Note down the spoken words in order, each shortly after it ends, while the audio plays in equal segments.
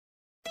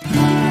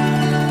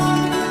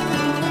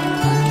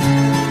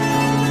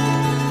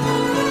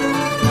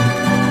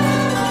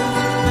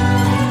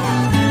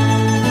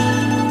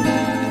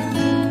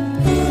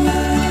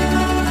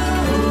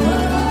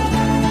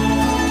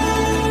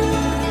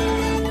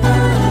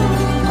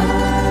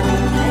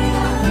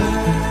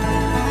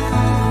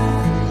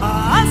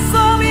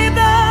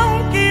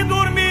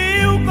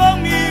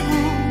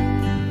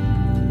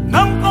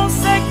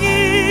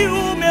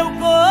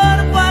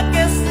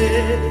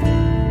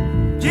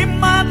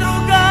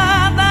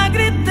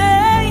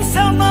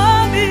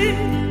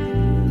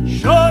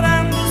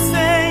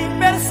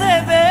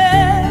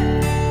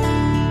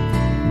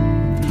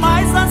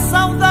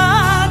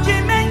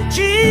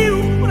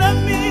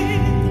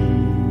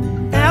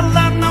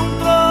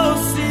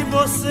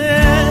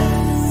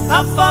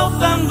Tá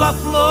faltando a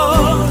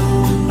flor,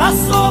 tá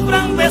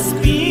sobrando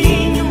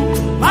espinho,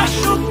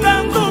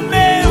 machucando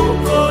meu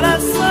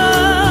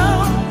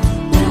coração.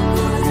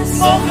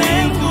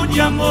 Morrendo de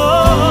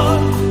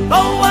amor,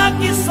 tô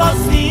aqui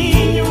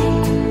sozinho,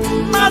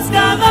 nas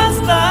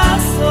garras da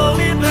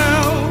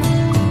solidão.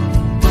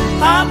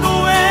 Tá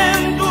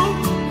doendo,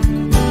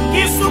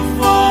 que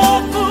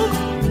sufoco,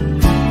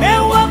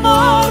 meu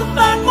amor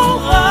tá com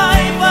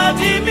raiva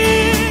de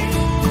mim.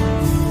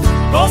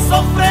 Tô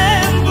sofrendo,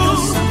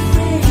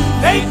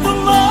 feito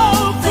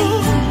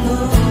louco,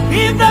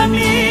 vida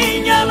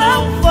minha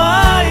não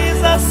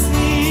faz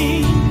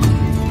assim.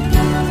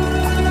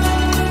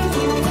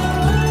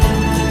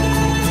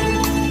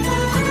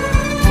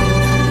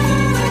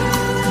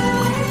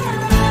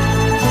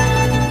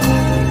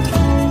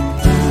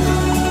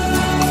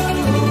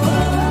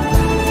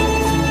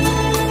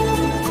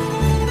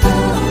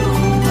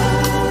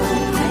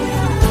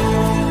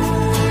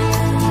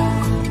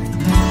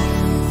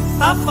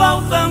 Tá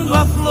faltando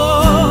a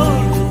flor,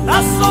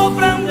 tá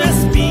sobrando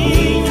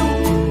espinho,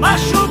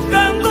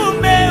 machucando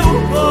meu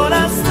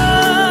coração.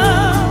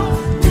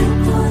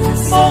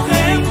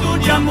 Morrendo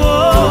de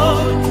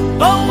amor,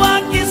 tô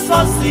aqui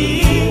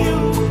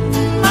sozinho,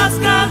 nas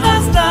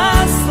garras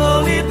da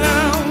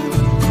solidão.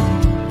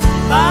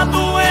 Tá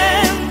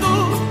doendo,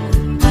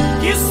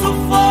 que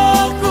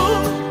sufoco,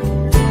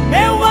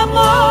 meu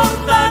amor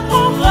tá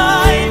com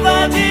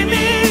raiva de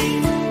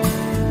mim.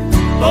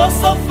 Tô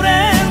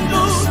sofrendo,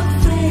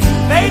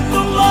 feito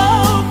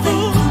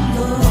louco,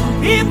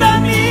 vida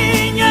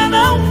minha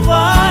não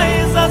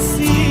faz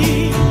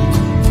assim.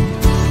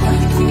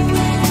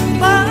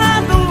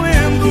 Tá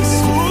doendo,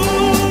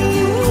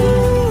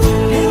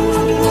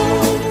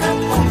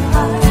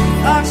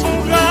 tá com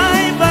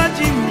raiva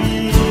de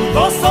mim.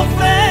 Tô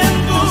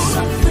sofrendo,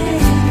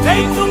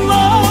 feito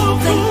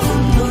louco,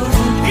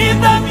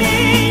 vida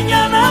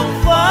minha não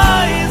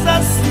faz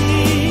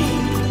assim.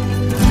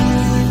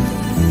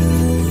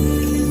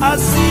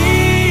 Assim.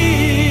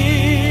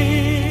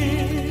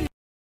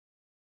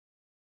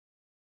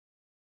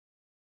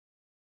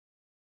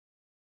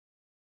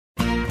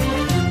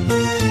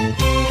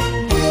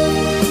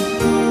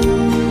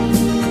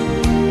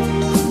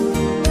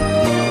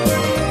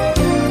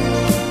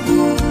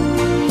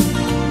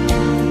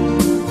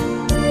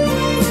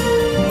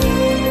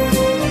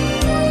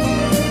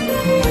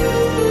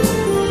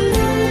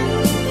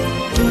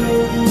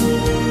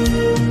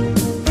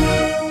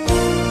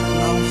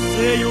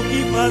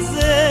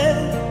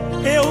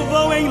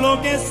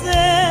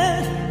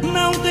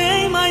 Não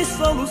tem mais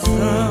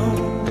solução.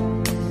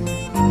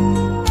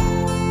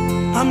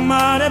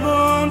 Amar é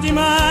bom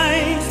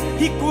demais,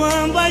 e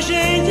quando a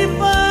gente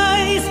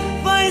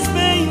faz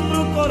bem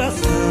pro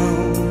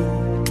coração.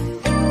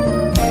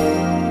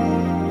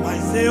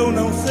 Mas eu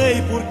não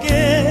sei por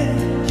que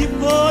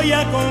foi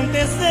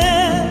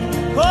acontecer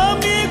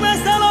comigo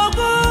essa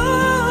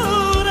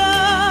loucura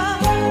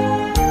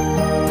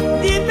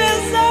de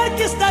pensar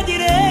que está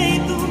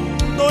direito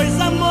dois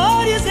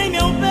amores em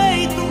meu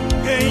peito,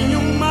 em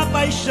uma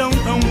paixão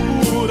tão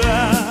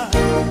pura.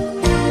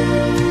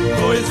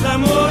 Dois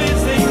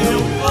amores em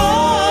meu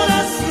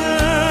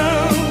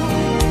coração,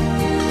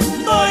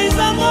 dois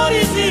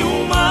amores e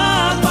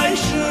uma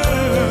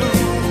paixão.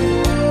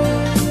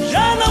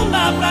 Já não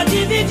dá pra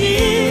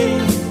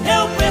dividir,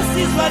 eu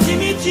preciso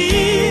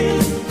admitir,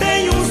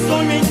 tenho um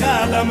sonho em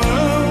cada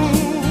mão.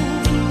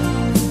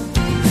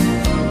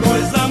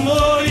 Dois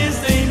amores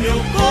em meu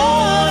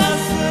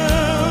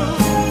coração,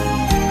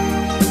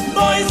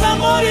 dois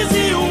amores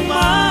e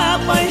uma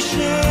paixão.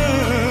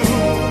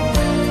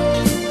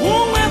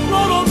 Um é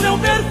flor, outro é o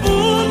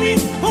perfume,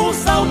 um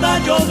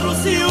saudade, outro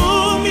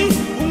ciúme.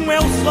 Um é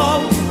o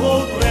sol,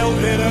 outro é o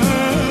verão.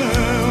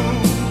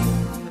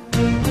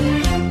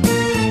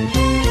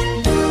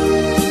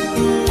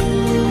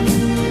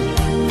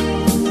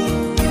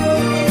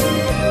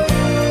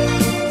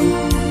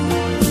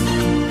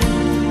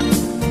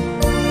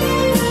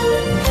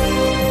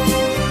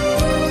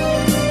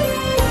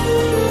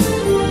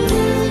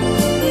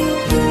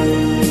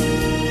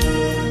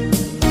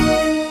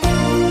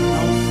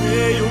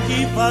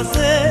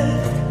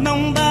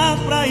 Não dá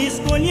pra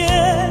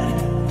escolher,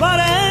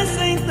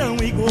 parecem tão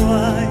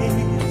iguais.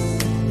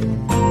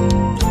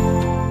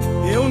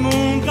 Eu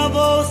nunca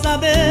vou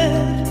saber,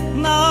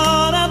 na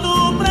hora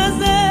do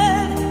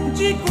prazer,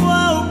 de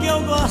qual que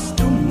eu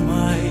gosto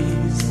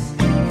mais.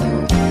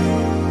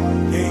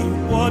 Quem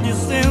pode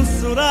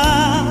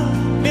censurar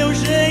meu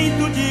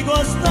jeito de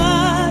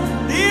gostar,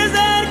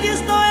 dizer que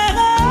estou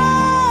errado?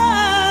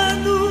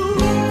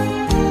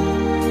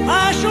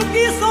 Acho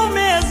que sou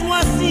mesmo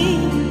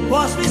assim,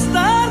 posso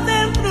estar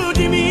dentro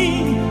de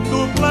mim,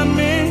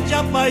 duplamente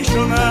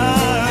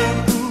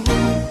apaixonado.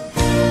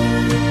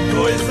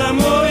 Dois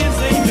amores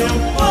em meu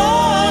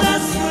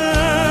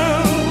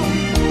coração,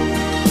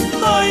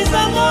 dois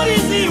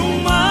amores e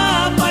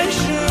uma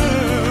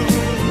paixão.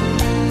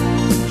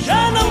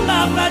 Já não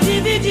dá pra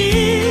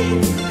dividir,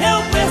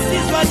 eu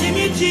preciso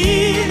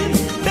admitir,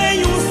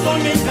 tenho um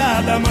sonho em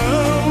cada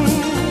mão.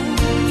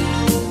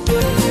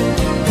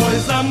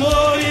 Dois amores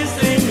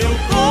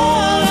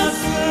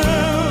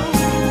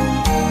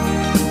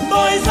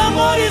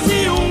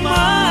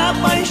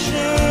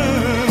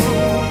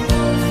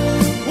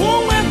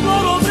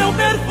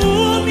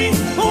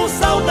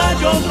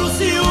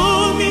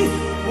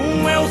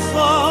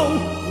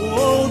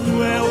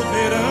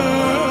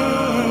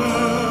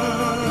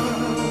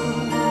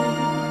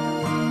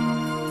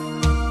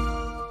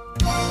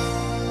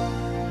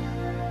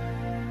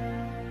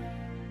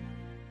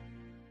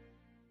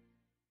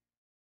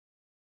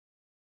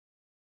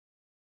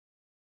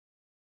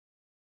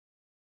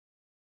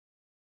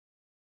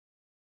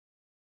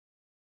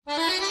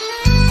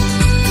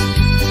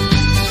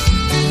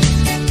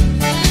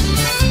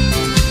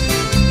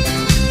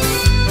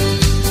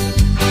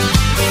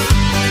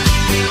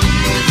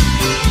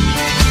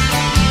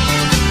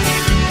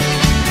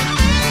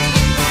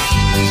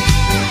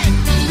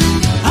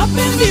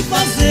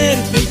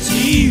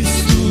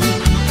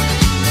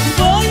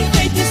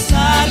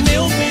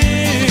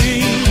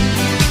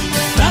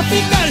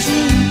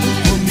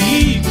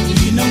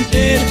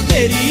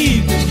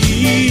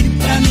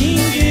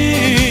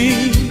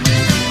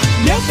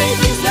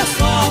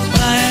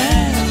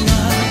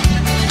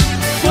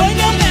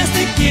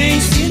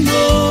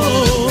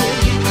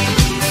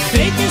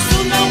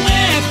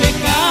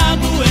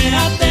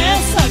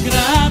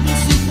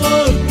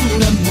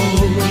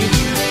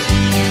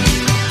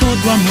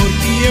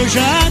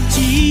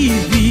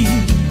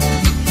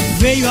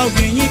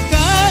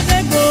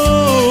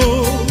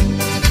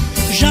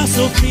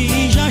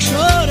sofri e já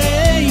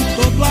chorei,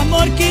 todo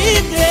amor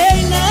que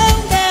dei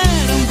não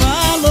deram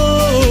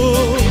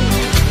valor.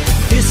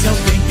 Esse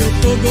alguém que eu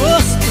tô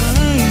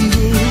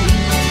gostando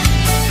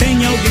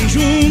tem alguém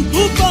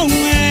junto com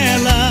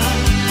ela.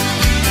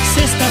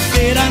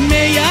 Sexta-feira,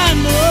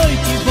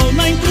 meia-noite, vou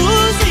na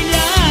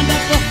encruzilhada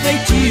por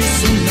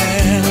feitiço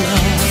nela.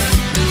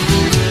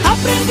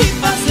 Aprendi a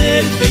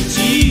fazer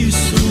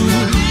feitiço,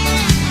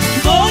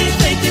 vou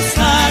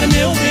enfeitiçar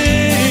meu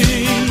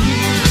bem,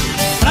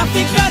 pra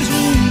ficar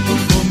junto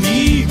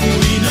comigo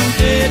e não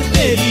ter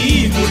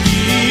perigo de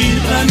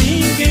ir pra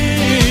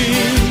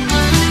ninguém.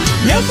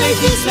 Meu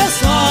feitiço é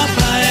só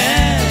pra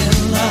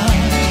ela,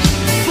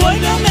 foi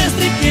meu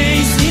mestre quem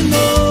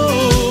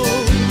ensinou.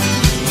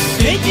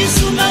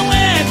 Feitiço não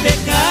é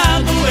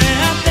pecado, é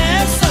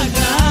até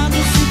sagrado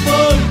se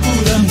for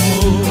por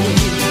amor.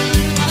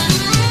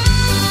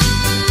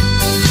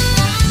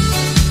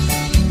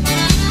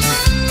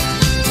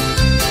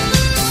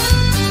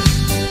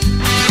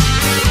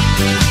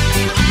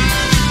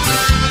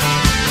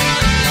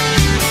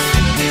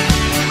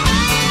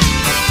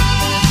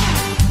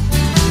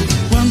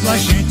 Quando a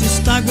gente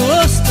está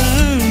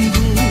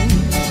gostando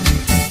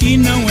e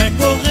não é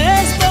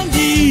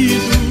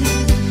correspondido,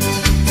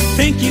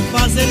 tem que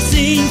fazer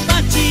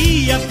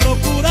simpatia,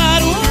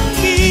 procurar um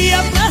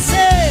guia pra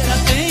ser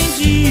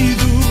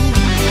atendido.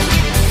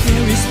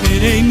 Eu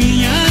esperei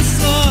minha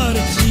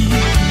sorte,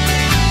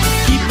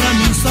 que pra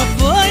mim só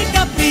foi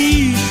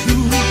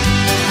capricho.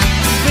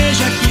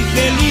 Veja que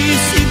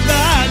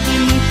felicidade,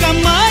 nunca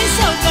mais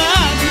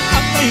saudade.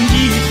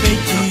 Aprendi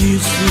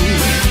feitiço,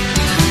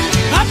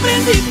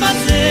 aprendi a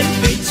fazer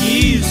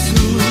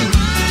feitiço,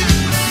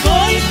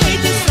 vou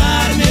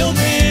enfeitiçar meu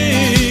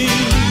bem,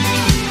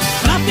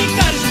 pra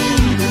ficar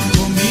junto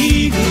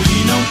comigo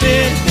e não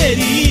ter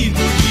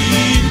perigo de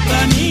ir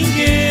pra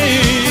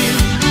ninguém.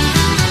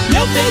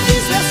 Meu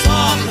feitiço é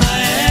só pra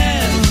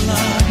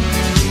ela,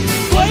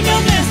 foi meu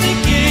mestre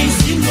quem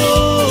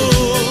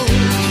ensinou.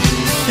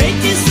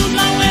 Feitiço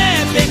não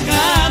é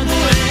pecado,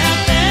 é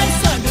até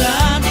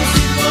sagrado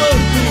se for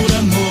por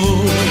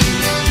amor.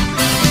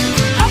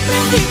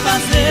 Aprendi a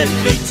fazer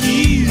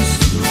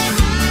feitiço,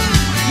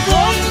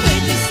 vou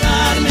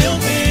enfeitiçar meu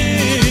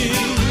bem,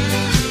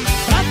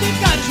 pra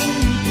ficar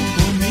junto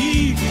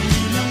comigo e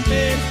não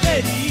ter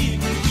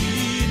perigo de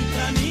ir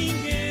pra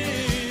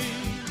ninguém.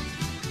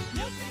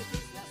 Meu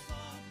feitiço é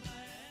só pra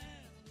ela.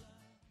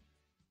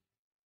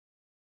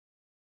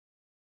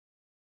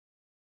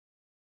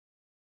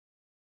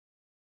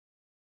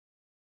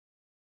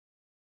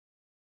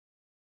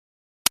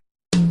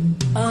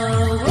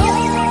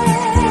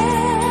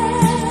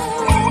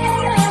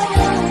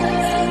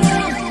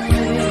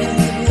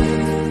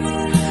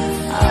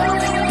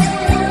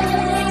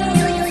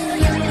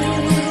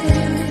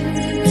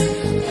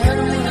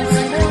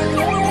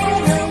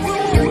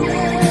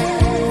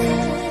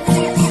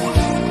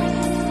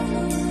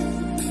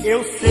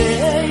 Eu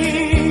sei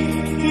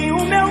que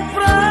o meu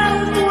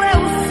pranto é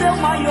o seu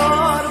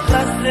maior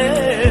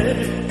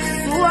prazer.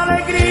 Sua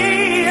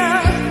alegria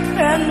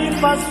é me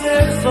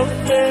fazer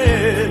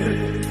sofrer.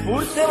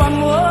 Por seu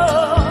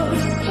amor,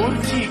 por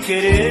te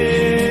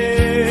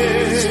querer.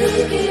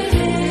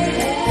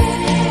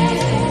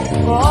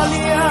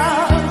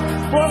 Olha,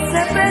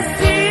 você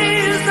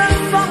precisa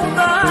só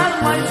mudar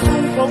mais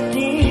um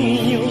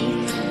pouquinho.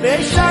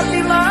 Deixar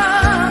de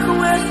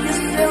lado esse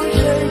seu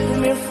jeito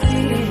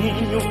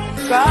mesquinho.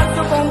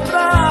 Caso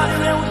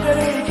contrário, eu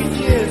terei que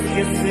te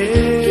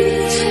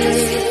esquecer.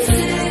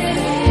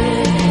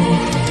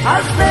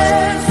 Às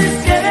vezes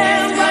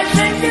querendo a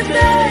gente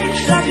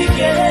deixa de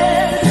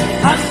querer.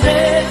 Às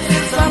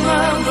vezes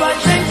amando a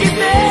gente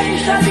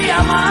deixa de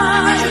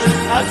amar.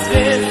 Às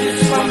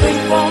vezes quando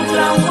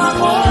encontra um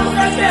amor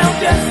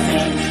rebelde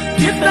assim,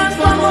 de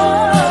tanto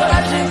amor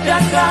a gente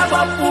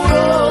acaba por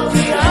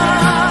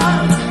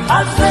odiar.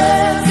 Às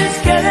vezes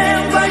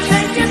querendo a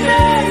gente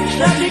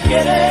deixa de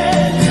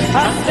querer.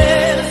 Às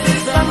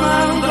vezes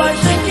amando a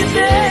gente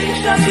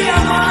deixa de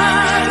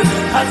amar.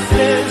 Às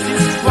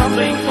vezes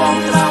quando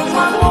encontra um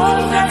amor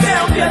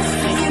rebelde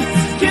assim,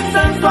 de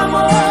tanto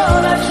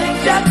amor a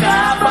gente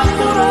acaba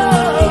por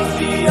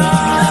odiar.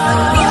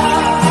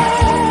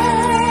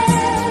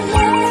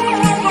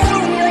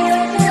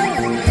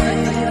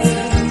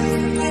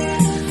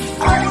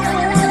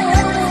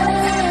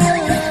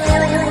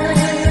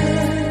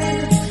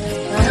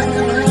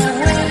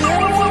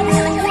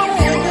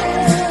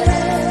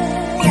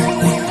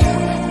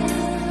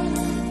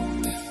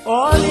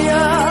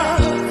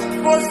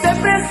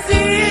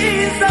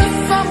 Precisa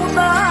só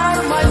mudar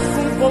mais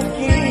um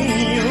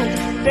pouquinho.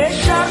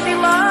 Deixar de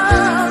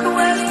lado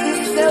esse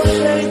seu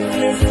jeito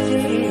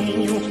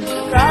mesquinho.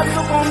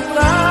 Caso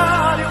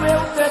contrário,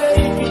 eu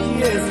terei que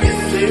te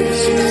esquecer.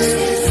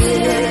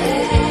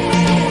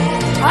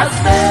 Às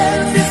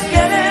vezes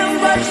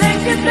querendo a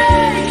gente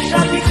deixa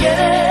de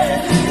querer.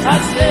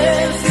 Às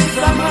vezes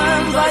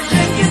amando a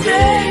gente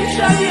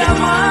deixa de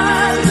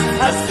amar.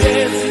 Às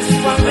vezes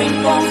quando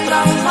encontra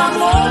um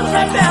amor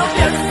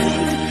rebelde assim,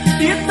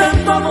 de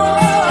tanto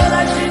amor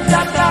a gente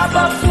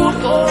acaba por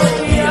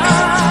odiar.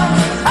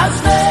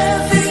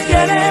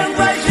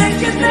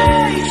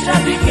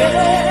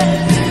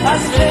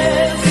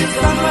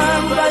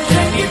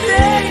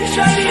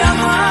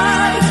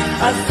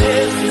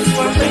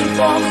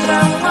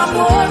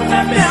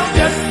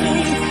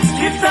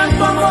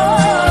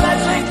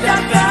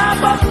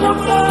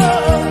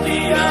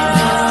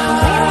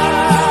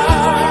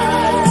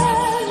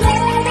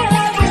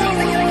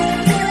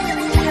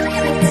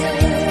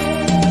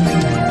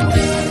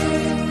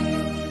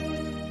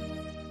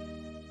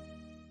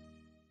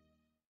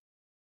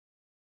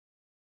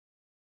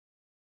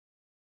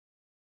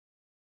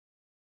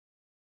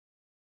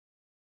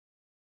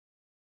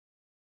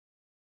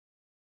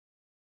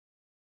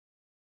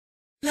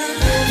 Meu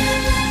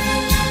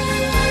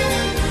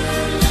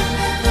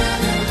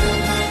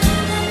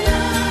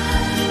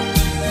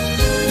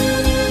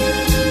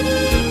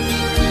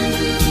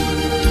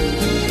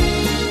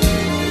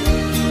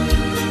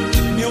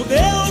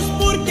Deus,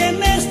 porque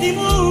neste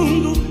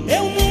mundo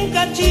eu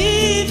nunca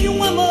tive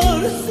um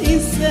amor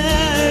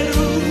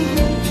sincero.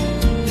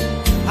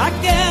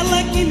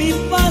 Aquela que me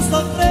faz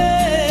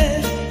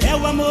sofrer é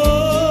o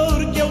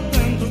amor que eu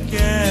tanto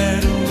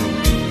quero.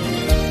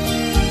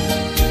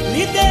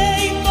 Me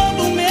dei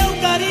todo o meu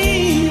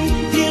carinho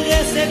e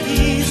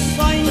recebi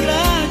só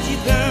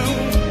ingratidão.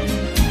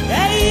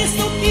 É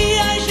isso que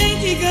a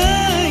gente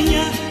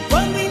ganha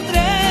quando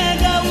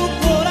entrega o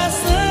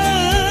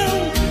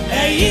coração.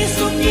 É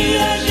isso que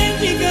a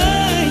gente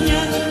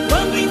ganha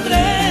quando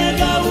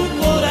entrega o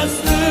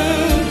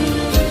coração.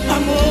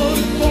 Amor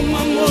com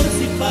amor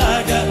se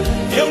paga,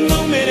 eu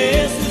não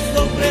mereço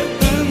sofrer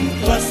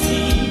tanto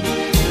assim.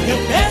 Eu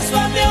peço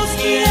a Deus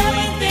que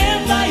ela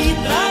entenda e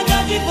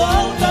traga de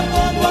volta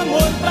todo o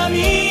amor pra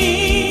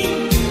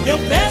mim. Eu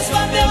peço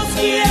a Deus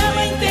que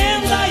ela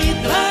entenda e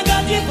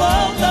traga de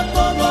volta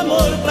todo o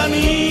amor pra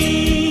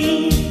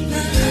mim.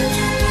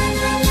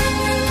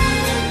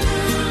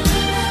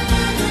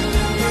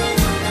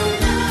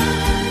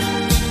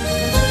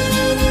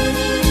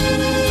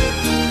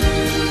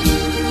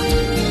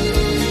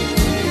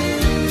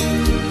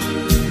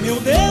 Meu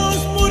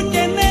Deus,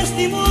 porque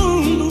neste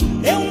mundo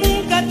eu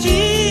nunca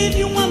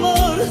tive um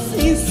amor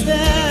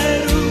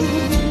sincero.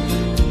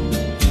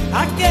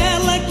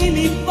 Aquela que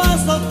me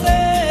faz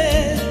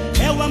sofrer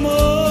é o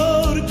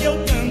amor que eu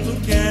tanto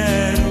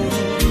quero.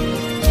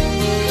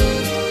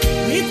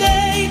 Me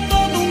dei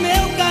todo o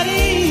meu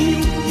carinho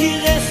e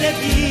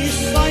recebi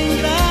só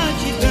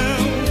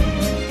ingratidão.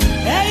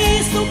 É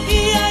isso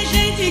que a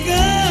gente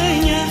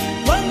ganha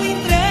quando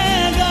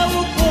entrega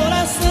o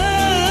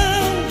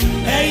coração.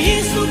 É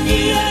isso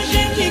que a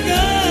gente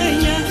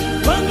ganha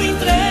quando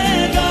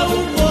entrega o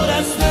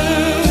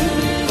coração.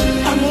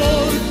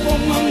 Amor com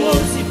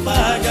amor se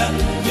paga,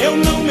 eu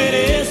não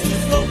mereço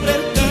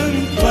sofrer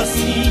tanto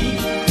assim.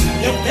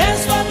 Eu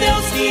peço a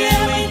Deus que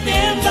ela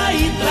entenda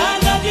e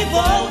traga de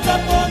volta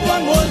todo o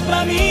amor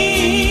pra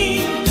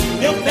mim.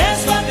 Eu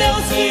peço a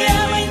Deus que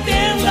ela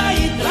entenda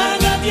e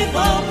traga de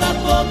volta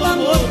todo o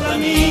amor pra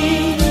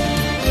mim.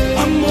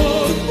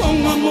 Amor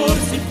com amor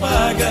se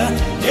paga,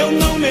 eu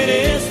não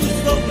mereço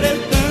sofrer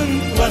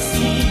tanto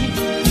assim.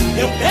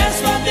 Eu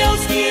peço a Deus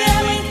que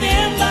ela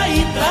entenda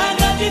e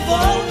traga de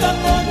volta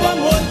todo o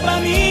amor pra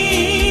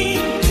mim.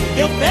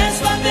 Eu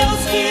peço a Deus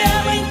que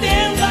ela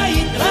entenda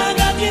e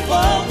traga de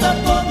volta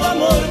todo o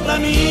amor pra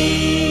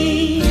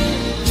mim.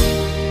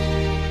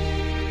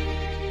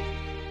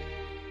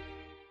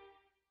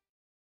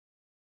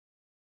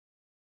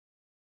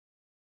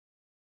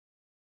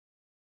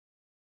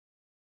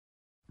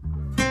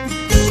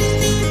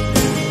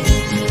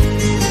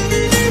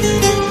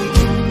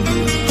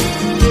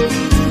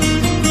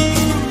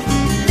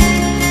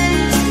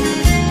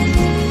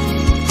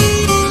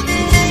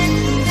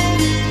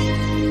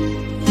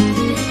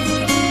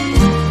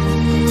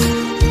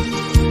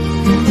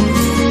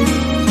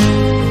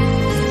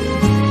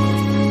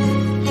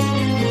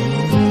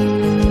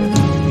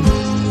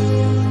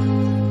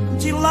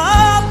 De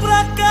lá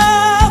pra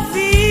cá a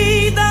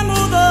vida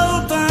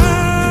mudou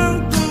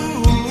tanto.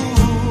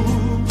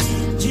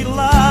 De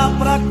lá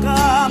pra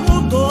cá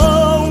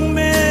mudou o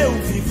meu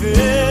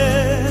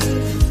viver.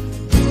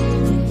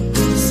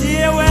 Se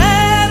eu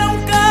era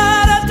um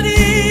cara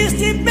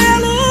triste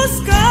pelos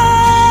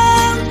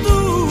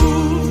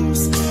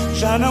cantos,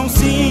 já não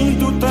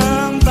sinto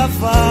tanta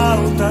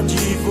falta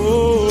de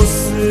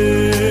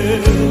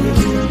você.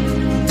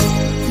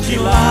 De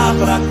lá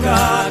pra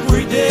cá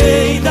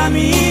cuidei da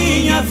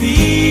minha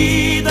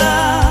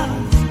vida,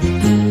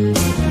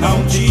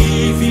 não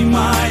tive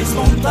mais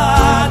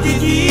vontade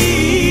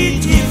de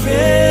te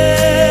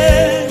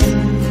ver.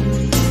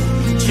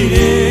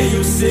 Tirei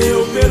o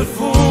seu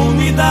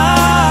perfume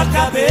da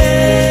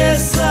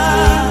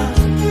cabeça.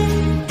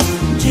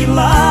 De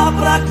lá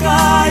pra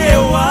cá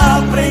eu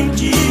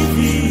aprendi a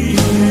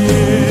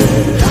viver.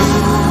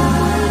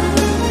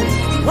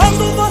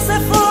 Quando você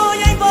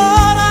foi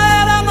embora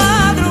era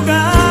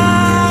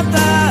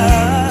madrugada,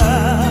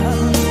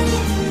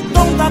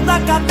 tonta da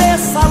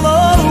cabeça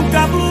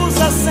louca,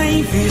 blusa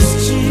sem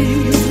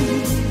vestir.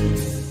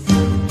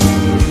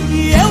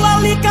 E eu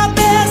ali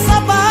cabeça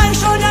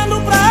baixa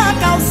olhando pra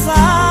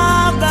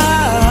calçada.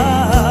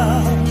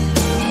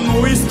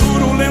 No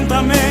escuro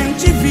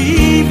lentamente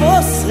vi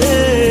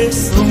você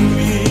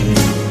sumir.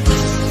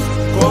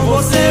 Com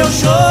você eu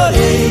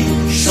chorei,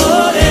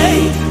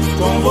 chorei.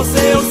 Com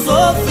você eu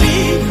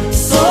sofri,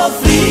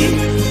 sofri.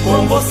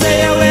 Com você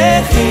eu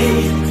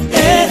errei,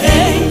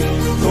 errei.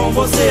 Com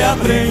você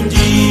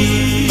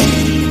aprendi.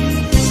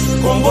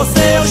 Com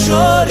você eu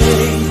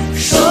chorei,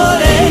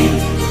 chorei.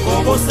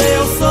 Com você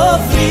eu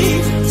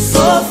sofri,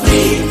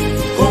 sofri.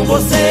 Com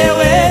você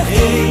eu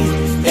errei,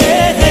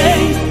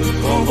 errei.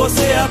 Com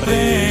você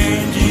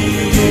aprendi.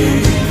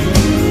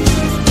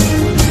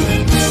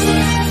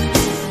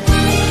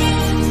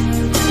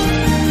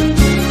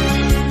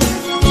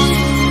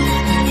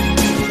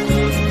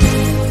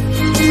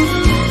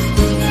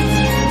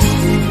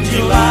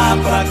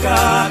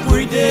 cá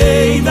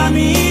cuidei da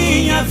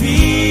minha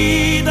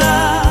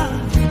vida.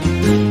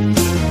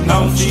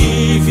 Não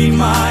tive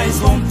mais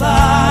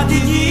vontade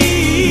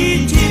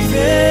de te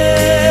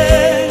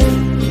ver.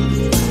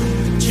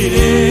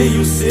 Tirei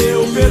o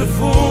seu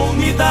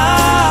perfume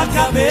da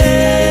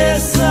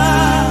cabeça.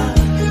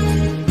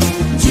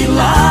 De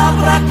lá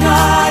pra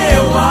cá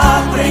eu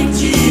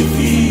aprendi a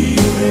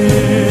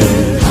viver.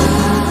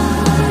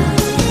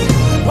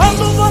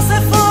 Quando você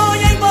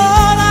foi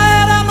embora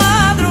era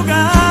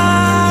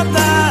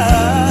madrugada,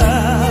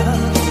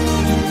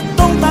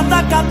 tonta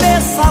da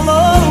cabeça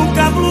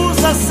louca,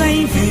 blusa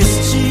sem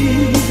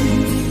vestir.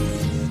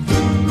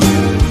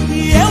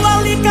 E eu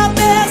ali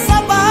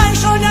cabeça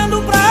baixa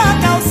olhando pra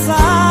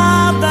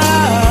calçada.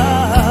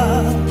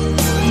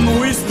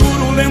 No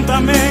escuro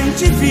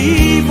lentamente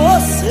vi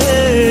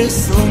você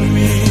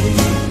sumir.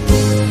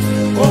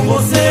 Com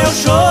você eu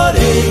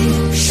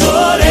chorei,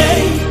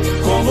 chorei.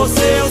 Com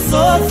você eu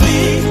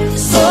sofri,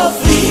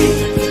 sofri.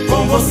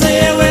 Com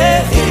você eu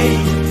errei,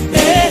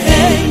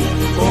 errei.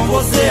 Com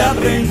você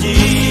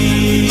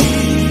aprendi.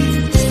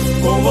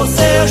 Com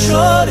você eu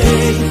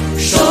chorei,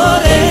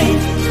 chorei.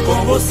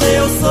 Com você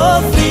eu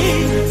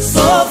sofri,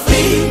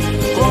 sofri.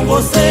 Com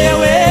você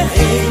eu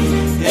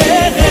errei,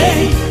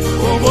 errei.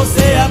 Com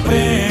você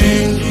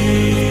aprendi.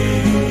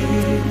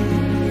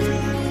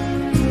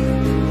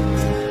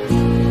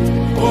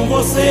 Com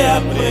você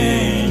aprendi.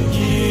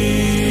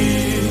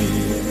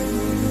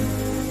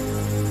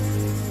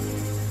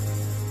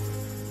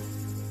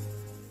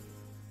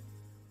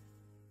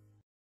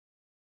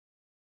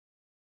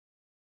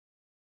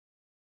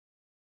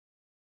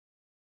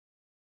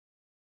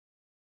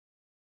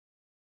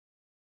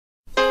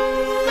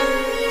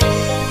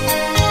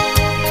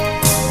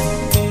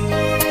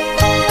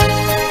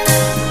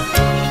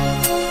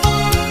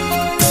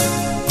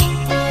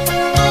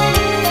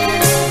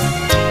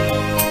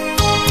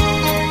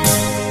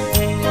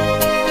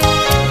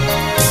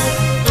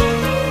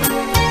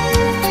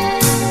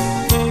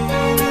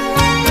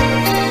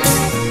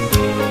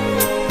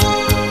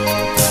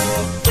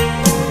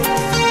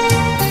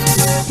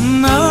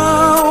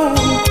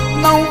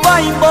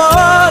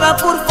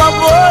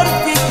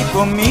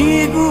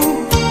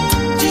 Comigo,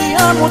 te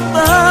amo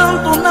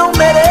tanto, não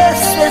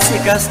mereço esse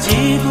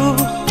castigo.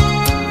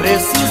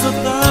 Preciso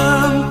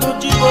tanto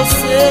de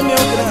você, meu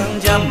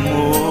grande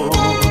amor.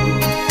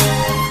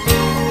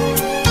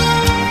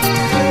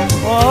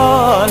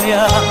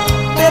 Olha,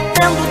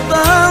 dependo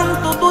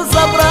tanto dos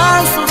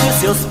abraços e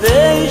seus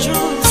beijos.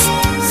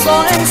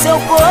 Só em seu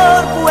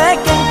corpo é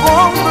que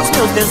encontro os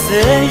meus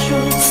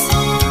desejos.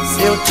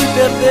 Se eu te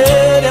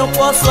perder, eu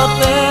posso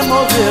até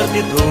morrer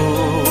de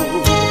dor.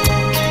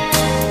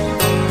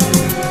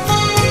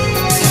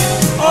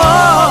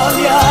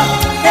 Olha,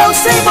 eu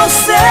sem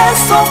você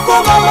sou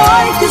como a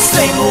noite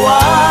sem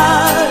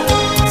luar.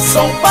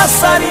 Sou um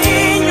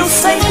passarinho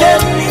sem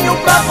ter ninho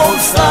pra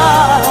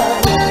pousar.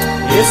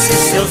 Esses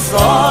seus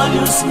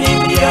olhos me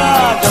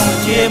embriagam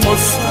de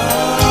emoção.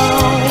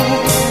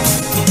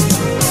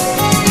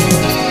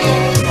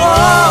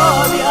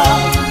 Olha,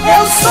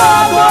 eu só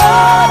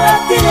agora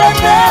te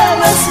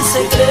revelo esse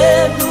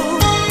segredo.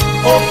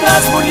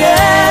 Outras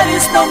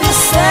mulheres não me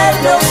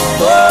servem, eu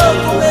tô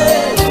com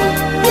medo.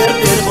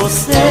 Perder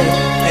você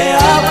é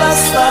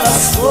abraçar a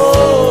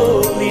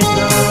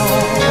solidão.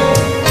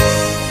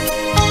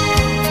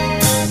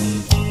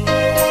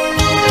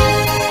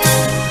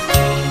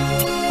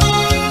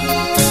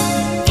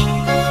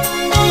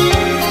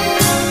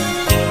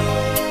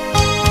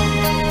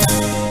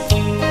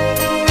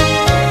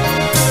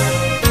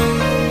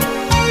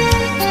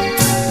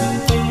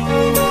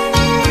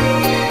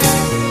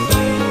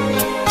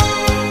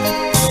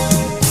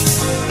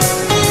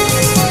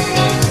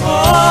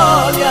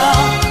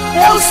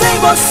 Sem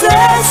você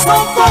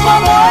sou como a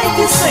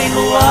noite sem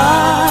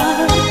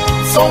luar.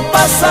 Sou um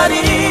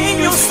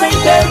passarinho sem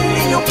ter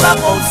ninho pra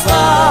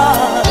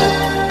pousar.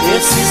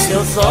 Esses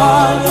seus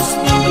olhos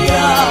me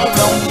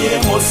embriagam de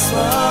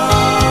emoção.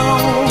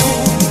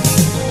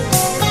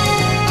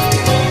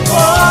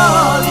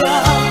 Olha,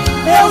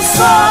 eu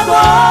só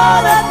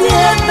agora te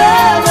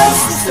revelo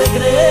esse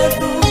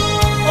segredo.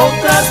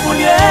 Outras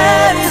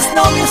mulheres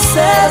não me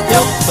servem,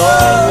 eu tô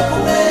com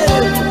medo.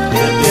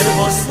 Perder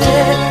você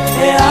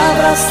é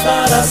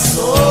abraçar a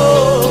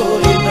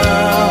solidão,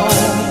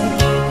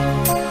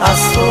 a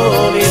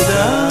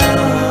solidão.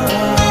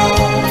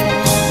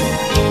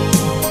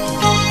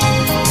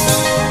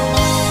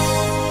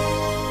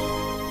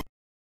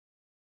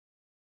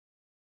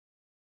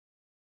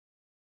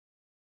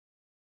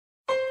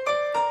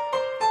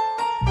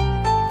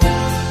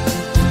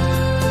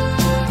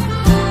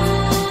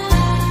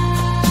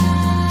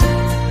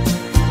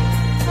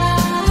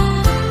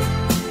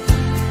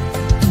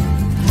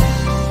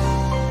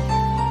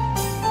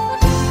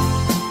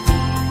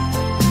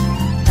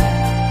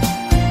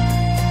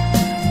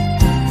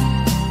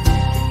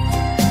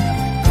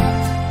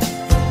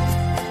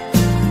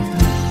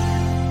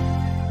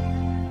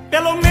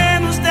 Pelo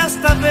menos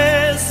desta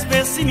vez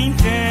vê se me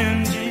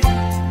entende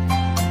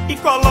e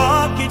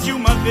coloque de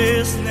uma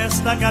vez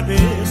nesta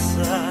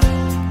cabeça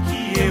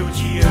que eu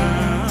te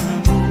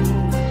amo.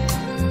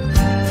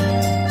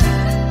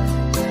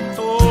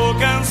 Tô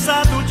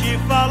cansado de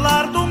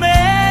falar do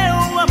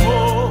meu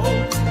amor.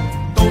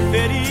 Tô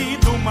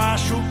ferido,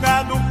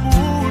 machucado,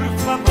 por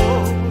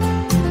favor.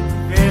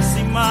 Vê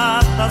se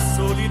mata a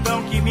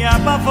solidão que me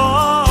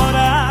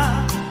apavora.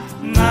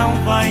 Não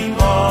vai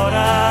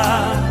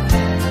embora.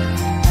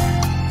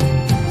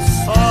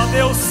 Só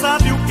Deus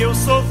sabe o que eu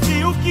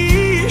sofri, o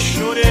que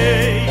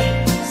chorei.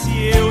 Se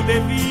eu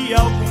devia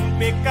algum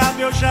pecado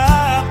eu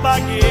já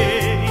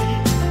paguei.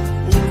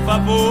 Por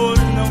favor,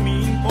 não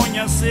me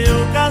imponha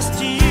seu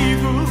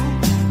castigo.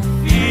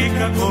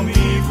 Fica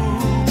comigo.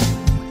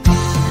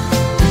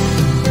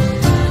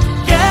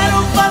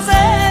 Quero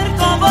fazer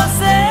com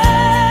você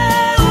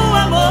o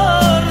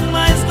amor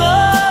mais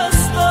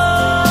gostoso.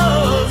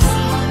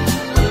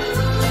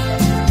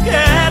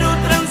 Quero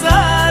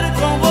transar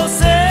com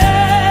você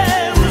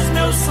os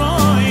meus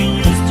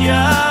sonhos de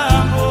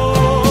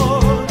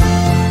amor.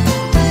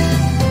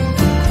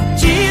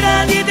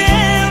 Tira de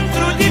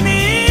dentro de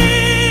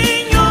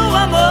mim o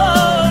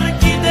amor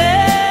que deseja.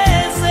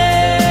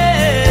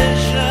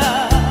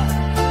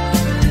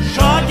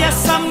 Jogue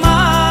essa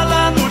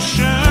mala no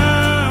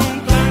chão,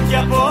 tranque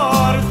a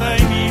porta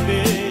e me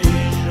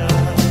beija.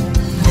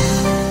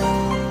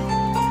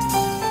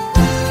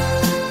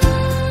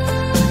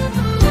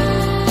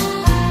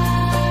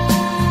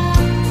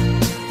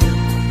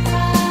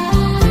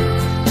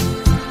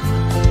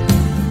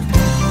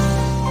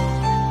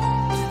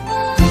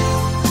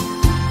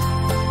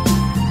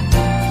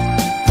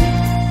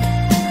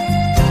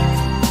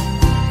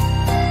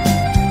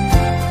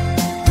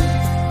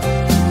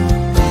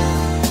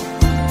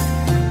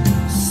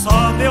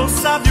 Só Deus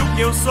sabe o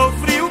que eu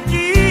sofri, o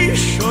que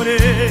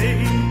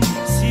chorei.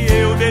 Se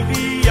eu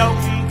devia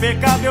algum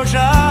pecado eu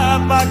já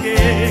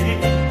paguei.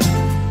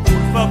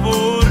 Por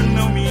favor,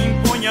 não me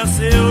imponha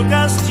seu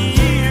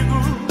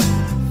castigo.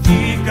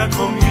 Fica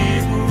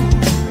comigo.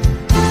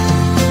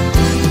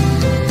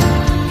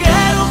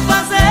 Quero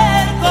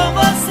fazer com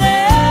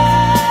você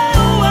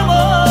o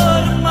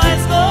amor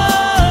mais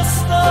gostoso.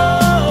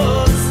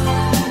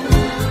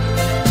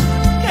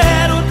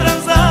 Quero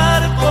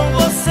transar com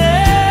você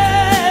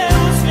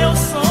os meus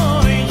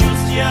sonhos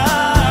de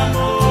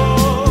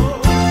amor.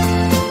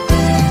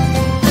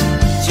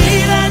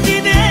 Tira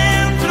de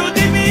dentro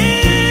de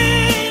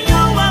mim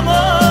o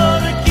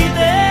amor que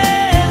deseja.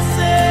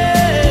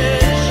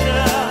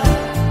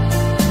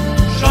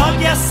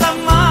 Jogue essa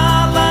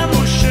mala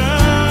no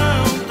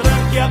chão,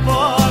 tranque a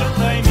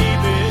porta e me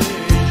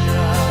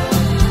beija.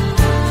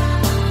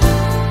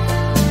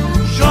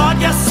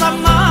 Jogue essa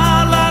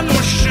mala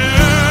no chão,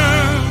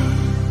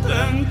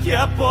 tranque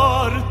a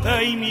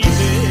porta e me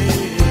beija.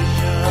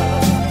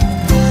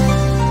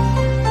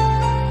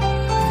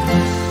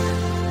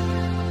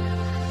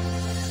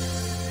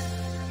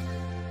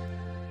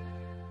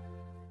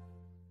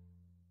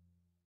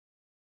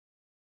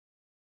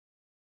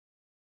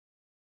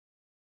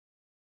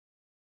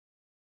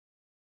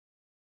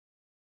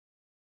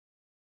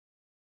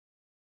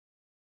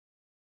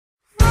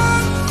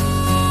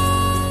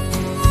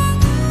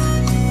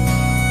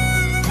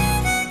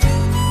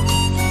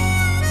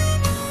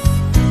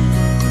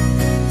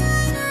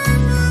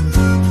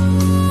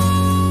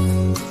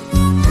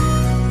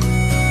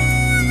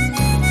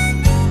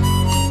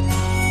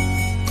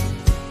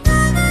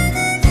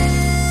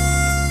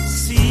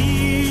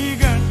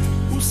 Siga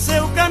o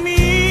seu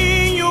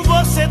caminho,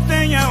 você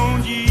tem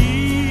aonde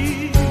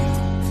ir.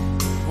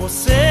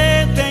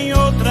 Você tem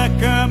outra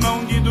cama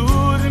onde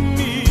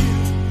dormir.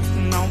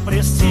 Não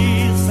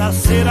precisa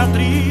ser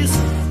atriz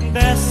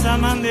dessa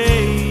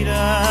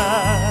maneira.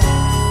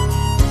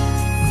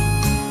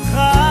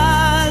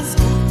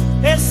 Rasgo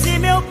esse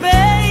meu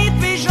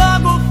peito e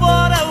jogo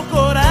fora o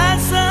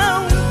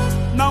coração.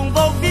 Não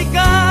vou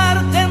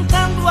ficar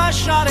tentando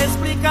achar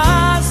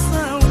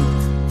explicação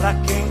pra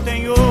quem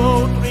tem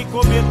outro e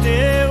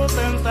cometeu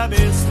tanta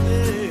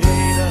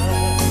besteira.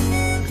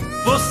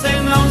 Você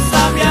não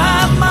sabe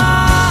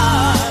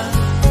amar.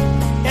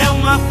 É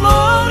uma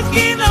flor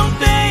que não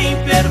tem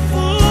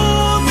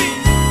perfume.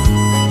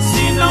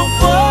 Se não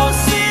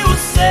fosse o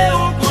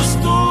seu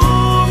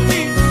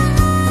costume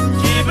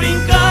de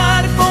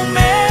brincar com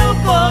meu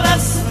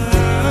coração,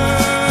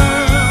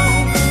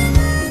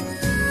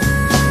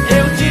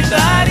 eu te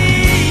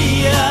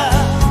daria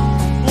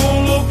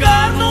um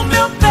lugar no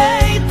meu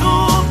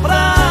peito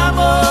pra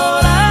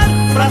morar,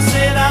 pra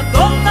ser a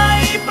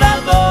dona e pra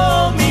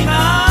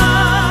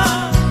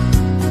dominar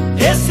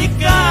esse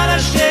cara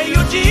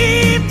cheio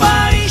de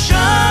paixão.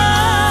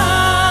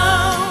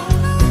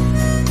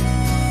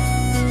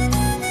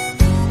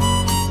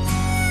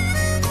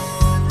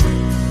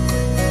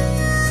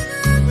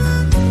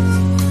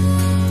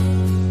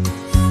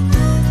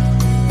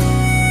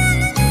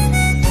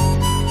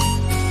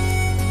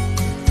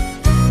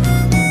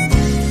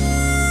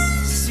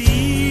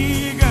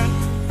 Siga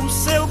o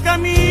seu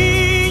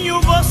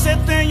caminho, você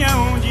tem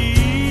aonde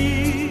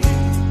ir.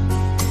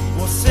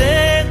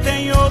 Você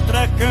tem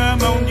outra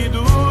cama onde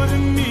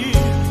dormir.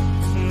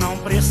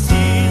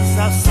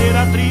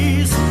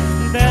 cicatriz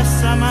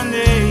dessa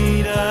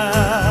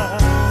maneira.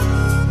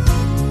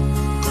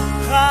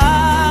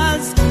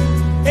 Rasgo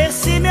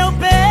esse meu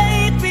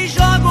peito e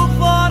jogo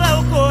fora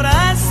o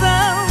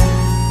coração.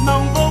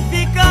 Não vou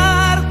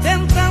ficar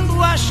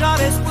tentando achar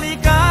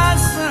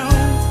explicação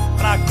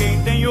pra quem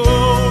tem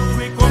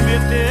outro e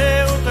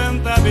cometeu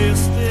tanta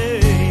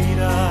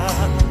besteira.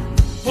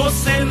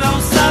 Você não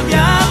sabe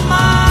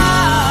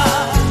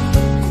amar,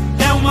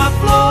 é uma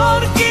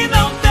flor que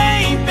não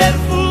tem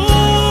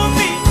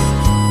perfume.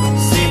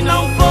 Se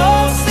não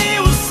fosse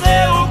o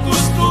seu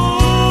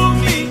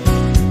costume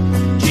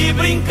de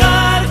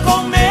brincar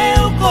com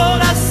meu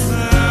coração,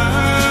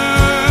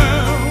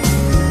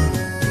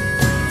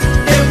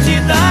 eu te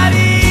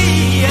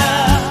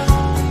daria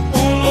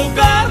um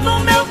lugar no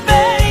meu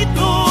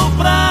peito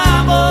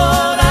pra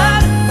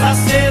morar, pra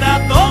ser a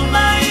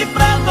dona e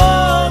pra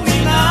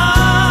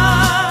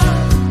dominar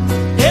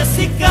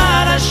esse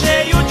cara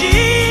cheio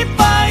de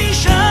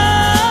paixão.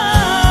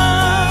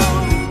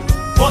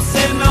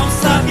 Você não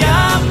sabe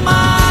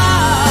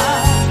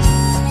amar,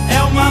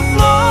 é uma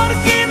flor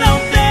que não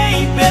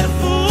tem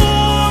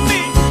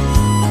perfume.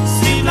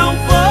 Se não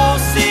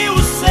fosse o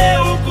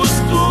seu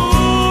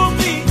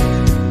costume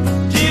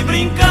de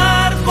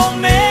brincar com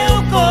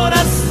meu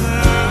coração,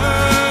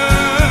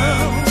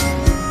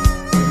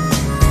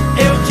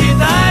 eu te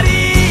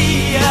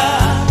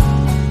daria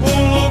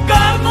um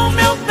lugar no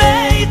meu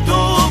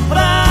peito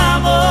pra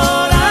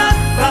morar,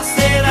 pra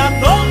ser a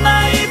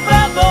dona e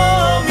pra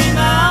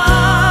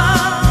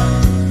dominar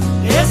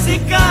esse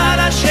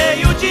cara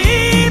cheio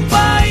de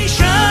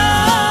paixão.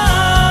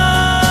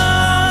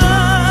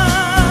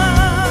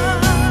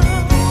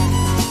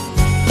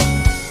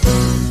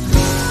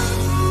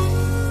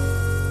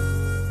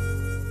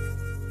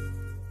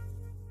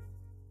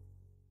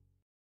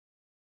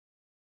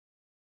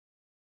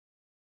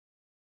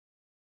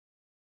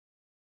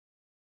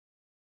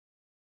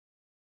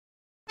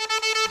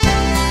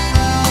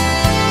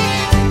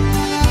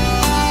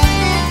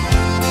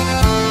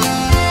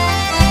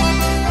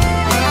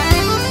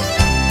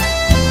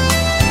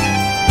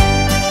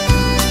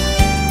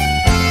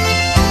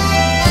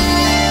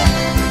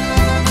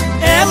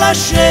 Ela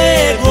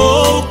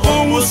chegou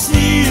com o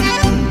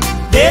circo,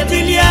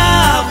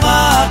 dedilhava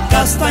a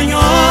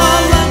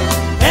castanhola.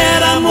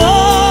 Era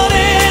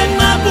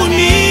morena,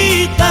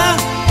 bonita,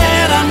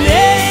 era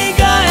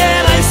meiga,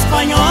 era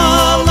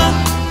espanhola.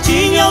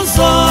 Tinha os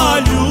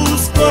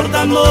olhos cor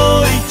da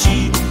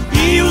noite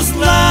e os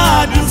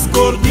lábios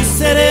cor de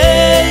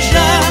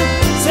cereja.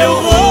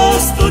 Seu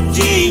rosto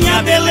tinha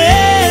a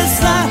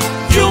beleza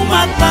de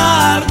uma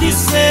tarde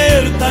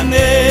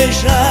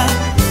sertaneja.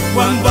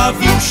 Quando a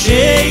viu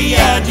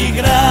cheia de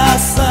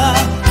graça,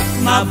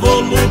 na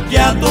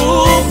volúpia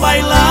do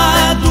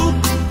bailado,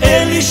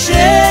 ele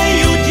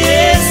cheio de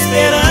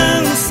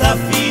esperança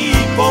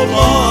ficou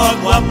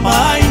logo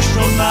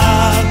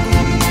apaixonado.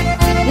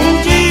 Um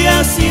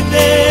dia se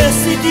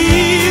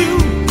decidiu,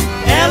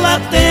 ela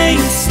tem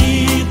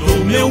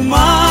sido meu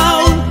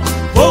mal.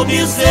 Vou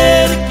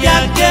dizer que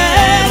a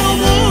quero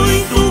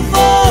muito,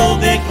 vou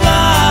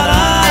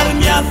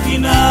declarar-me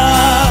afinal.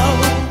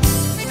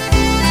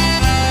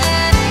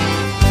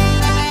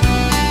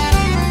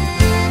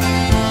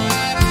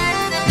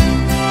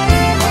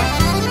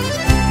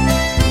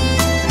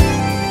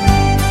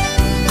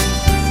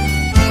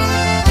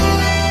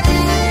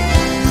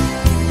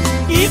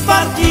 E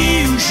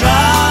partiu,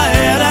 já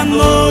era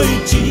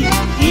noite,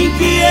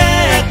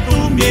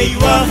 inquieto, meio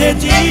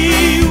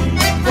arredio.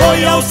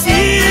 Foi ao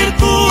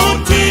circo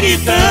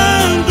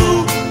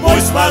tiritando,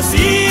 pois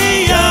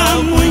fazia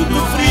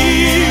muito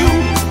frio.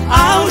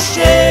 Ao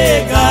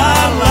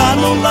chegar lá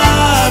no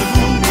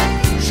largo,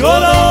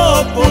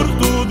 chorou por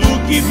tudo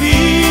que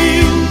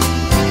viu.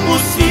 O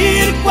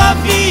circo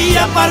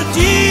havia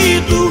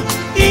partido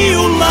e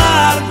o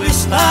largo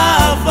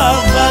estava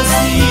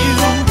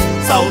vazio.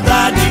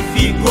 Saudade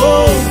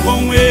ficou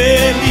com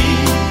ele,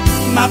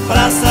 na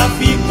praça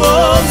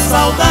ficou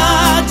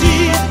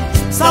saudade.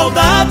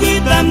 Saudade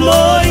da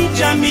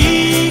noite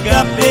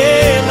amiga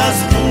pelas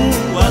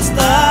ruas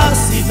da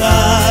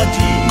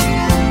cidade.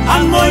 À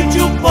noite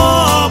o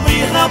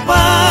pobre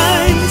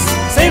rapaz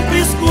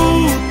sempre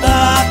escuta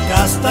a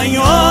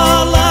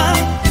castanhola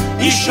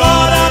e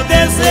chora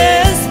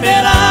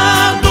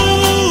desesperado.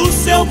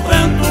 Seu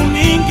pranto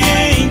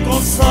ninguém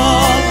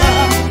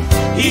consola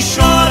e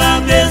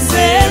chora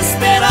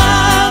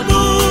desesperado.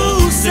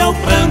 Seu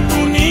pranto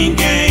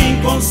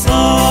ninguém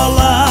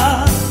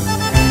consola.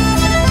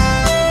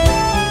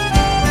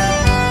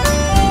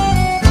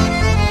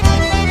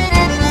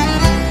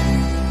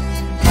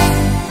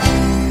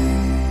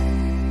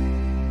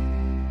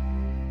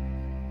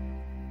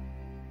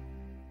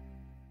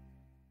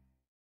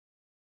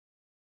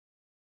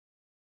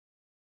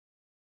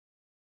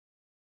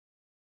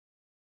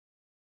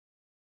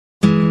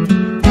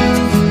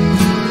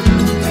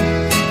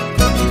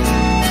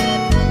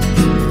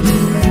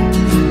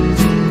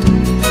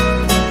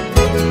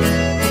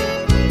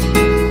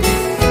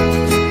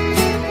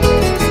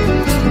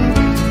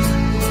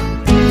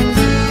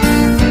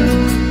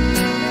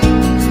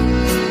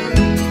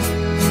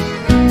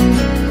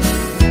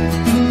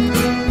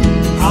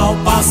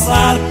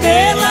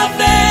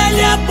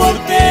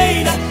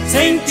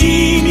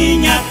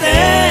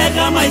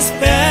 mais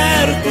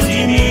perto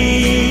de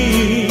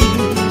mim.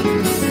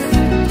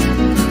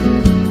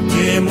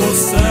 De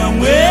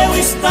emoção eu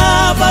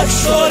estava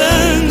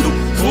chorando,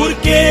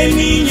 porque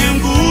minha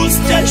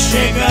angústia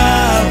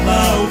chegava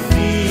ao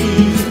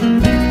fim.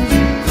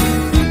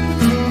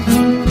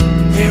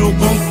 Eu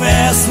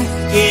confesso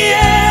que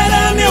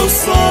era meu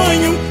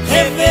sonho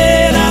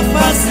rever a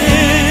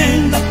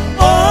fazenda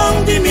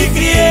onde me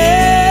criei.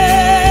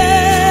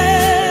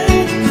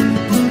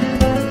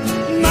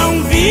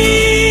 Não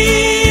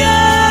via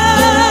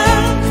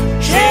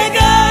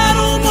chegar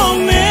o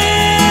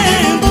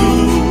momento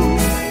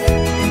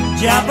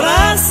de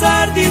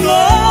abraçar de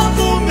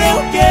novo meu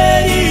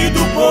querido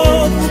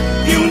povo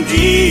que um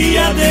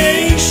dia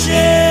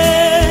deixei.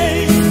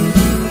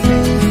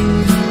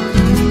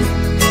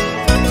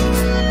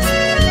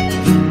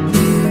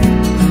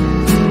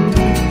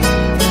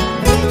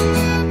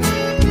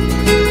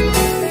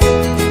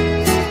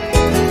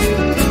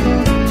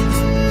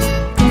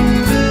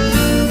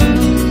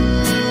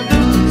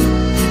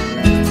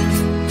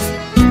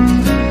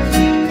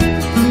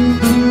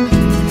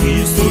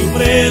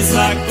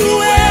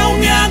 Cruel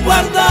me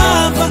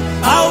aguardava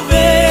ao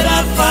ver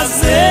a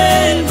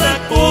fazenda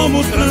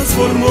como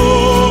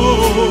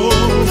transformou.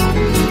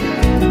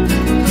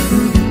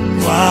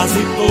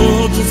 Quase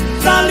todos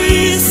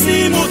dali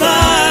se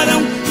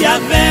mudaram e a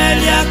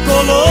velha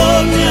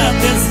colônia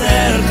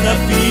deserta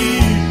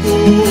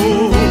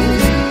ficou.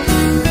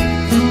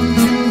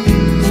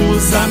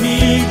 Os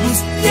amigos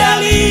que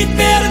ali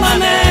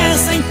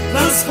permanecem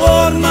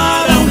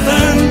transformaram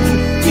tanto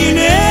que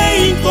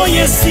nem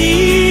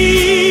conheci.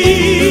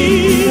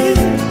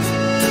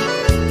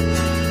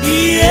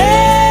 E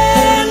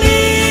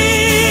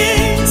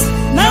eles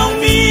não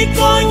me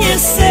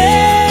conheceram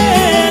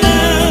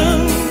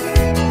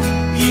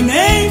e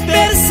nem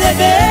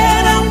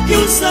perceberam que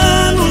os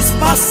anos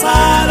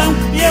passaram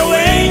e eu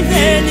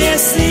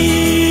envelheci.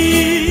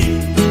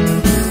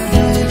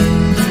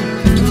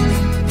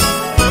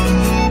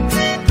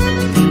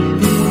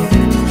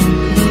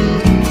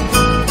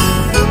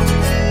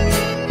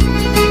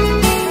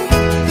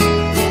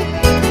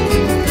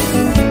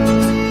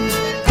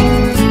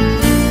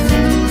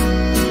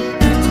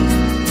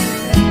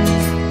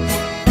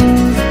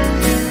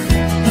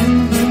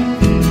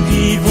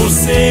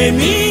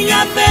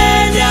 Minha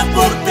velha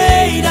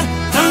porteira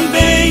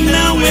também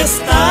não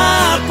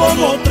está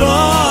como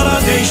outrora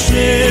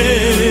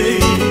deixei.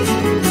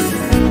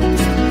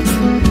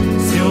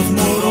 Seus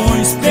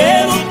morões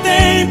pelo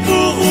tempo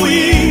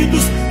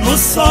ruídos, no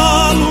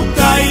solo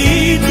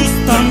caídos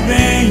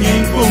também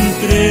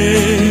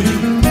encontrei.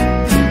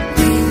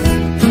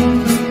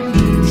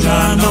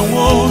 Já não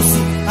ouço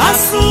as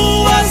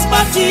suas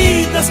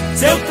batidas,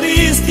 seu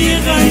triste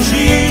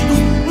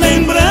rangido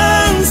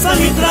lembrança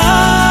me traz.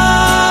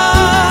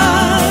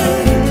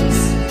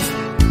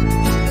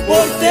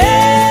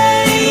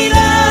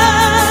 Porteira,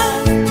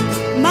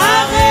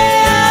 na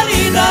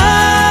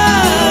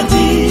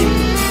realidade,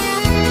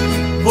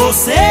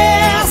 você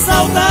é a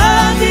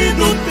saudade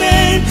do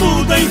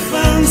tempo da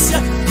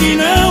infância que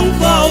não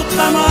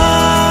volta mais.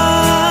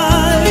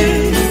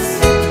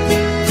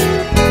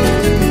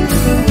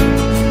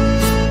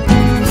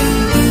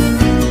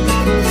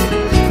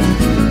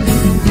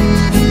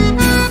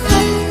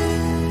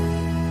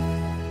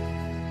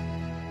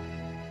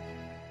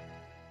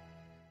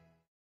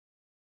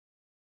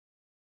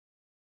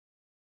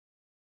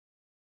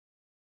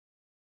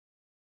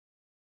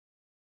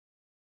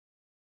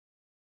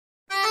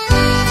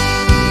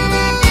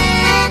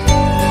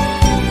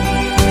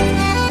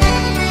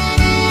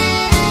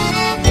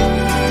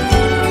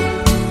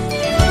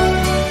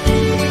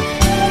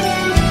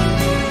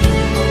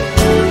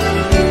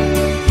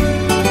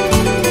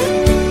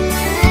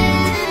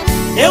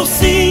 Eu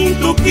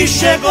sinto que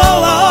chegou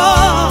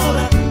a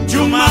hora de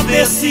uma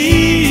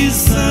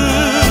decisão.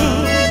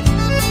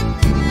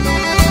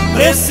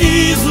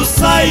 Preciso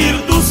sair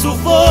do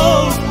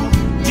sufoco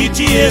de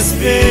te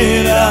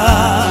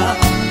esperar.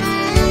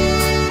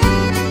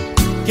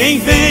 Quem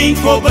vem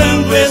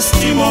cobrando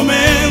este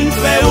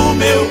momento é o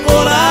meu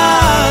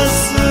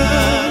coração.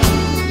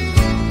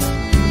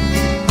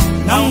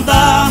 Não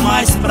dá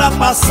mais pra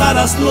passar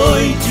as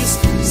noites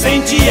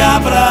sem te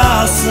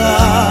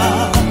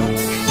abraçar.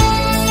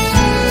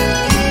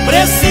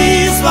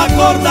 Preciso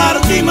acordar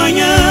de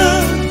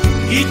manhã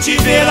e te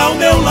ver ao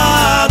meu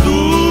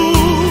lado.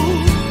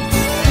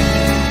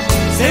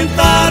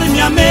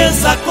 Sentar-me à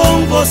mesa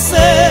com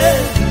você,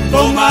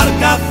 tomar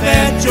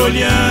café te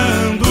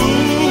olhando.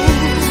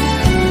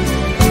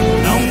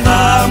 Não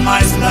dá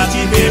mais pra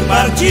te ver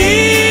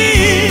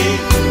partir,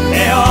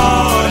 é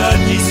hora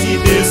de se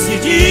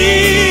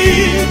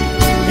decidir.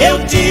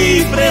 Eu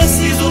te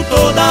preciso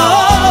toda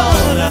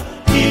hora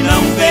e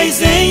não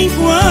vez em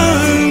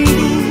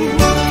quando.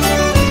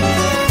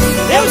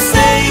 Eu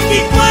sei que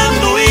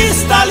quando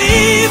está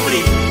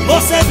livre,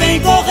 você vem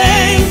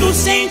correndo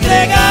se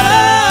entregar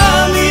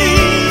a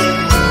mim.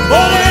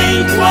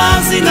 Porém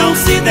quase não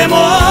se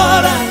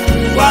demora,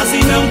 quase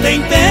não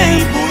tem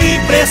tempo e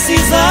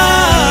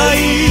precisa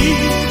ir.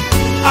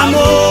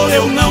 Amor,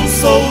 eu não sei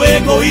sou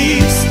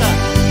egoísta,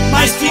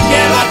 mas te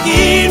quero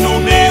aqui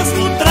no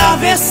mesmo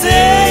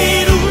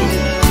travesseiro.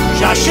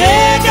 Já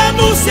chega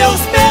dos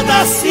seus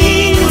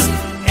pedacinhos,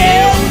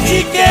 eu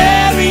te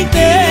quero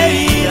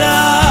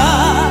inteira.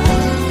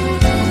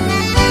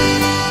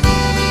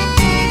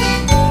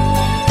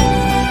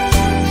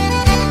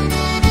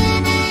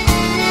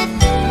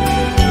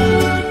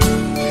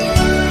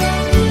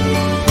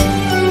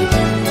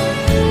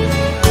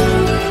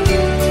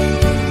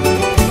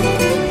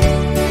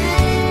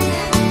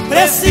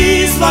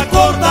 Preciso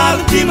acordar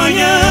de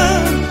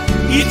manhã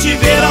e te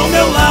ver ao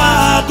meu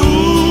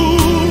lado,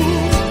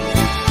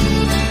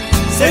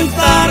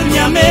 sentar-me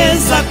à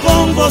mesa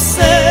com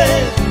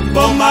você,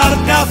 tomar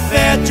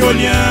café te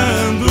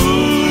olhando.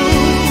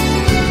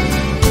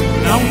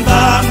 Não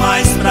dá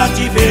mais pra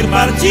te ver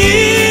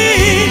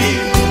partir,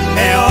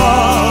 é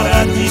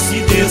hora de se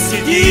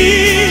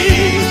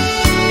decidir.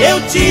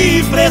 Eu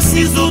te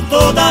preciso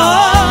toda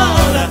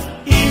hora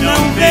e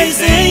não vez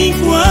em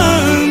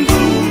quando.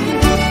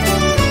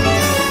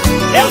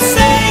 Eu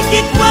sei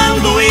que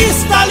quando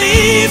está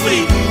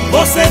livre,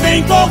 você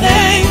vem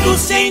correndo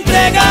se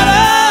entregar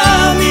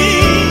a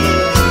mim.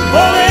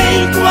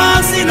 Porém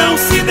quase não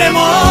se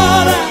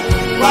demora,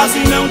 quase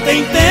não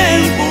tem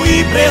tempo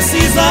e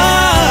precisa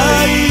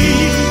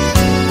ir.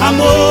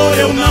 Amor,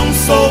 eu não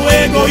sou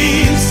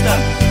egoísta,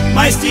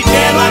 mas te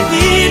quero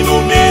aqui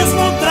no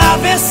mesmo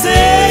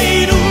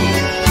travesseiro.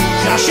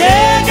 Já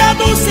chega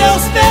dos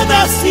seus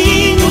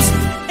pedacinhos,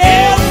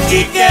 eu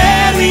te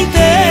quero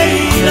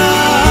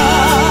inteira.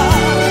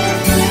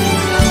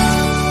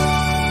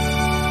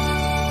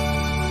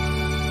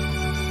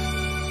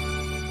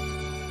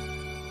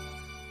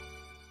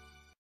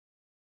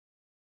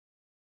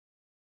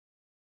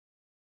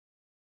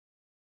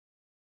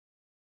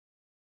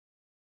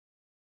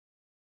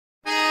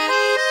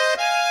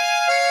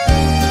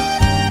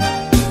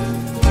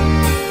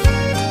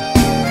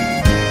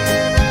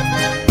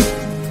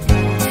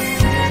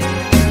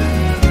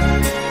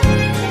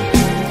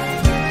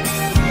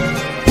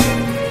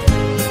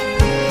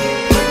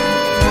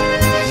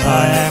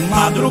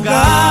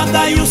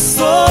 E o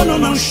sono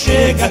não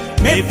chega,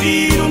 me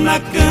viro na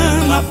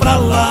cama pra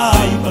lá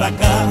e pra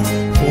cá.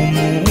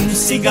 Fumo um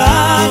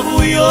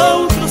cigarro e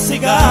outro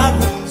cigarro,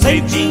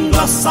 sentindo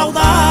a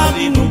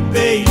saudade no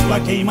peito a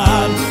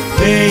queimar.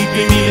 Deito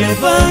e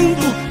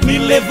me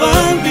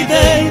levando e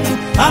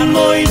deito. A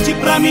noite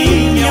pra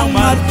mim é um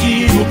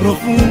martírio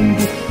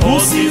profundo. O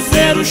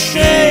cinzeiro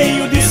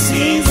cheio de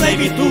cinza e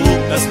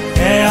bitucas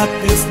é a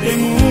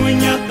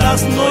testemunha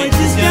das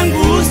noites de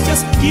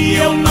angústias que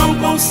eu não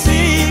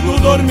consigo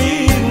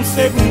dormir um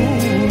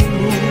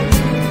segundo.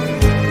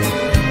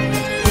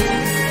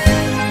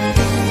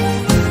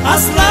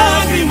 As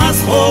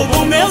lágrimas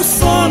roubam meu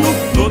sono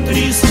no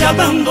triste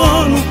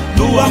abandono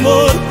do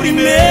amor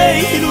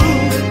primeiro.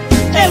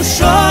 Eu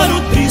choro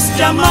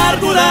triste,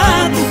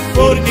 amargurado,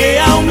 porque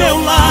ao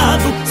meu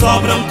lado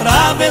sobra um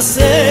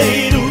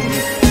travesseiro.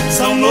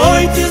 São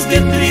noites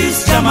de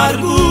triste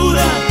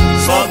amargura,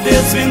 só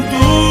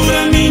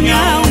desventura minha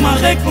alma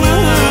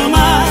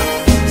reclama.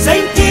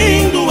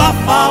 Sentindo a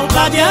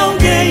falta de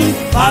alguém,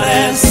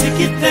 parece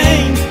que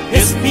tem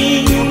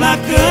espinho na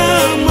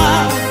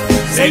cama.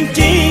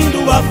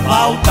 Sentindo a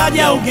falta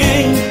de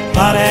alguém,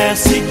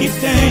 parece que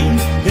tem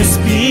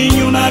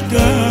espinho na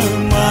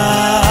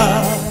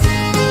cama.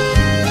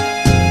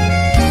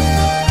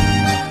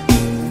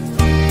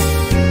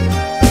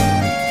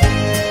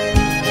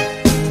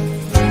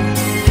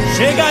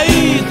 Chega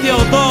aí,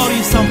 Teodoro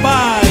e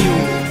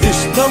Sampaio.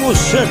 Estamos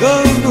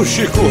chegando,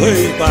 Chico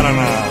Rei,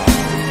 Paraná.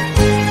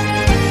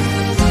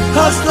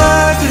 As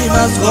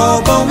lágrimas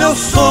roubam meu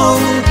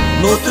sono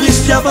no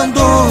triste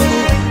abandono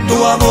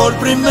do amor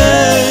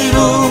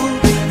primeiro.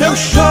 Eu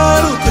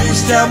choro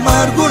triste,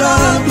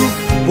 amargurado,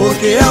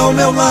 porque ao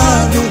meu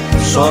lado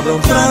sobra um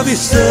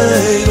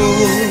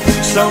travesseiro.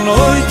 São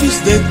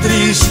noites de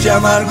triste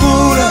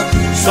amargura,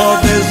 só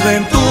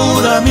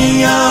desventura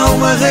minha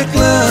alma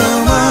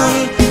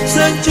reclama.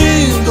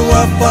 Sentindo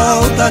a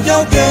falta de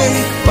alguém,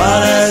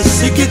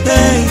 parece que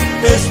tem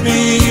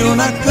espinho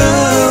na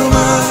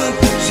cama.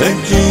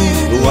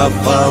 Sentindo a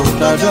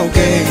falta de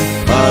alguém,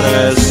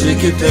 parece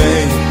que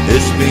tem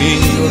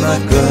espinho na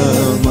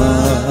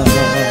cama.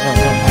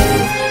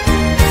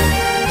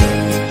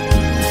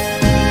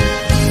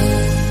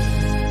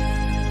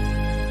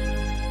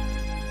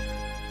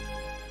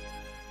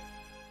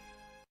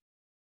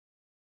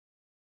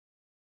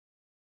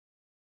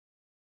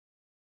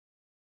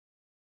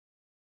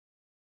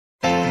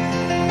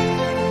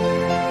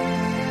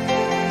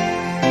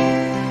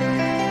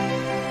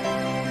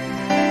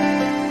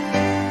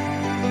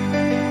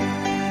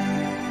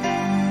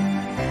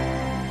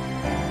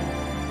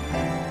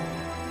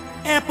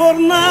 Por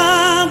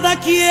nada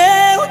que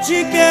eu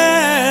te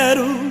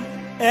quero,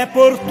 é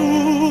por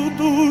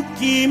tudo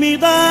que me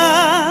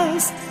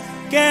dás.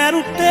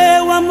 Quero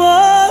teu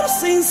amor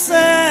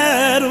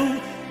sincero,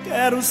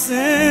 quero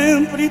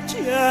sempre te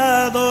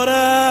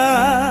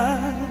adorar.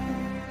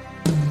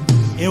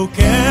 Eu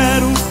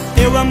quero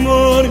teu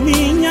amor,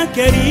 minha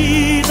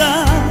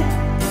querida,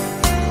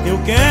 Eu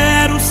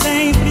quero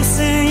sempre,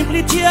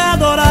 sempre te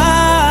adorar.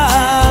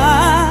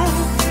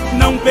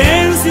 Não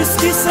penses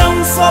que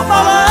são só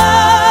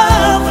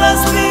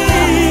palavras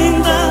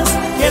lindas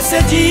que se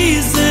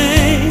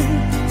dizem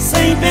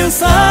sem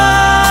pensar.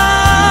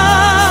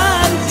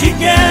 Te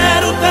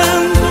quero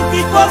tanto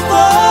que por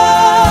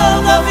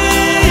toda a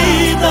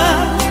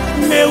vida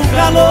meu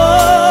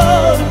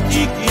calor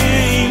te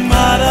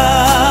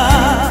queimará.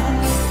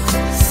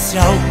 Se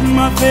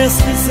alguma vez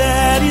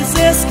quiseres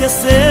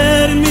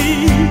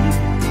esquecer-me,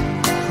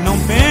 não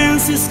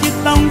penses que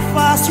tão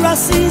fácil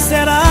assim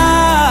será.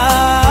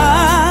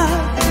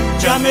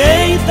 Te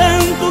amei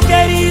tanto,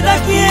 querida,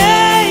 que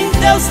em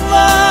teus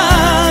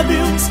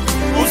lábios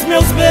os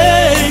meus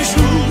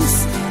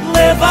beijos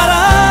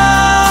levarás.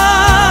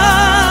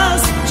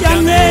 Te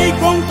amei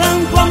com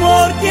tanto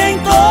amor que em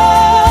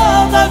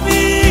toda a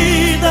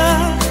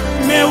vida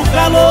meu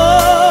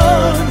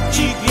calor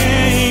te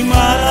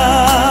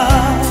queimará.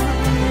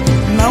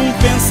 Não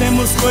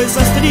pensemos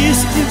coisas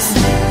tristes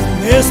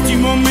neste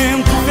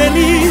momento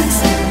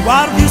feliz.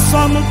 Guarde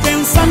só no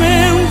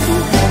pensamento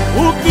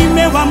o que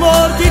meu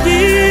amor te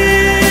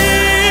diz.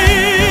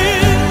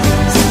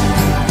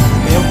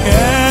 Eu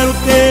quero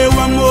teu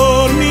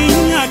amor,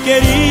 minha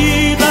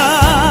querida.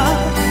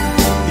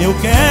 Eu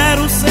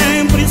quero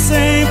sempre,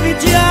 sempre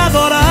te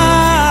adorar.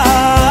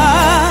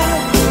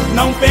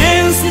 Não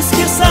penses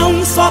que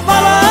são só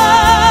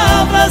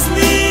palavras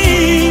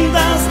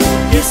lindas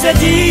que se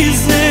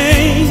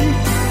dizem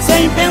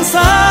sem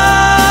pensar.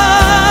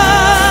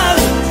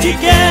 Te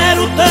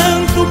quero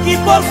tanto que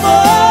por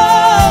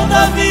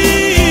toda a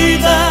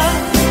vida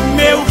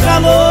meu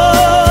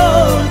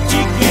calor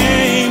te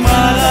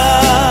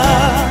queimará.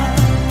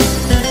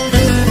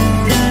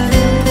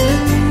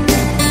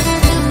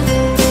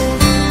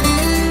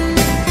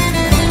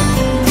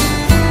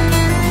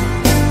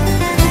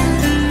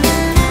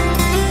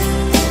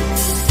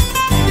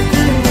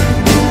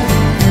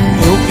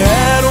 Eu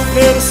quero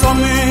ver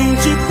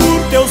somente por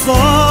teus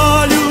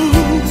olhos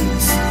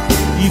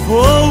e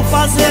vou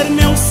fazer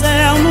meu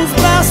céu nos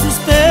braços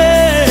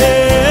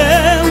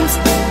teus,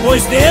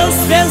 pois Deus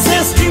fez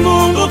este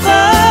mundo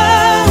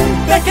tão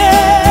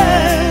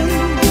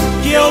pequeno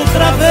que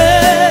outra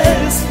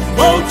vez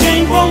vou te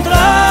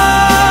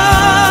encontrar.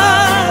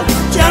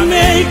 Te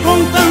amei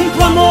com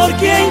tanto amor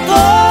que em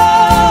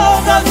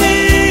toda a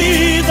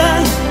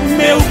vida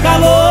meu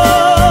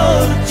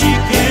calor te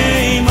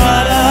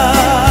queimará.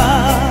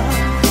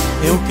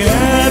 Eu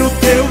quero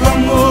teu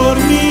amor,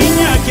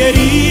 minha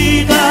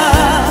querida.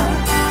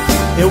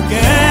 Eu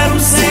quero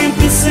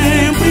sempre,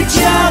 sempre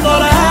te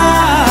adorar.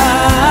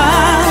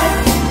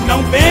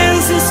 Não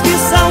penses que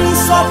são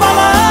só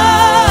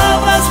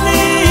palavras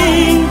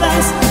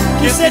lindas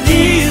que se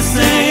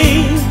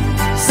dizem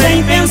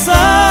sem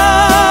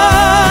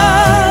pensar.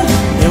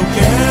 Eu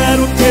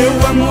quero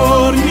teu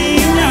amor,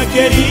 minha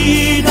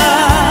querida.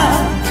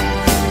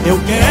 Eu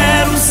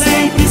quero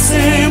sempre,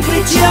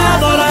 sempre te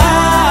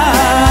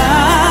adorar.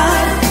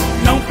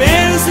 Não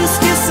penses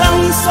que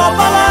são só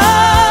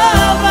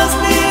palavras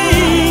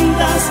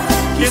lindas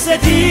que se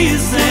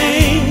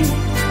dizem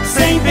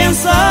sem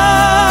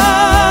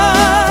pensar.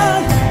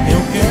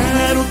 Eu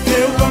quero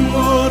teu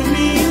amor,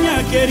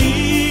 minha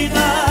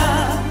querida.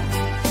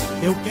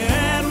 Eu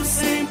quero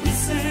sempre,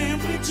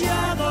 sempre te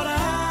adorar.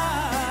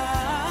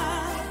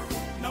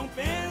 Não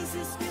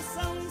penses que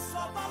são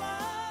só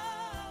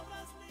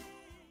palavras lindas.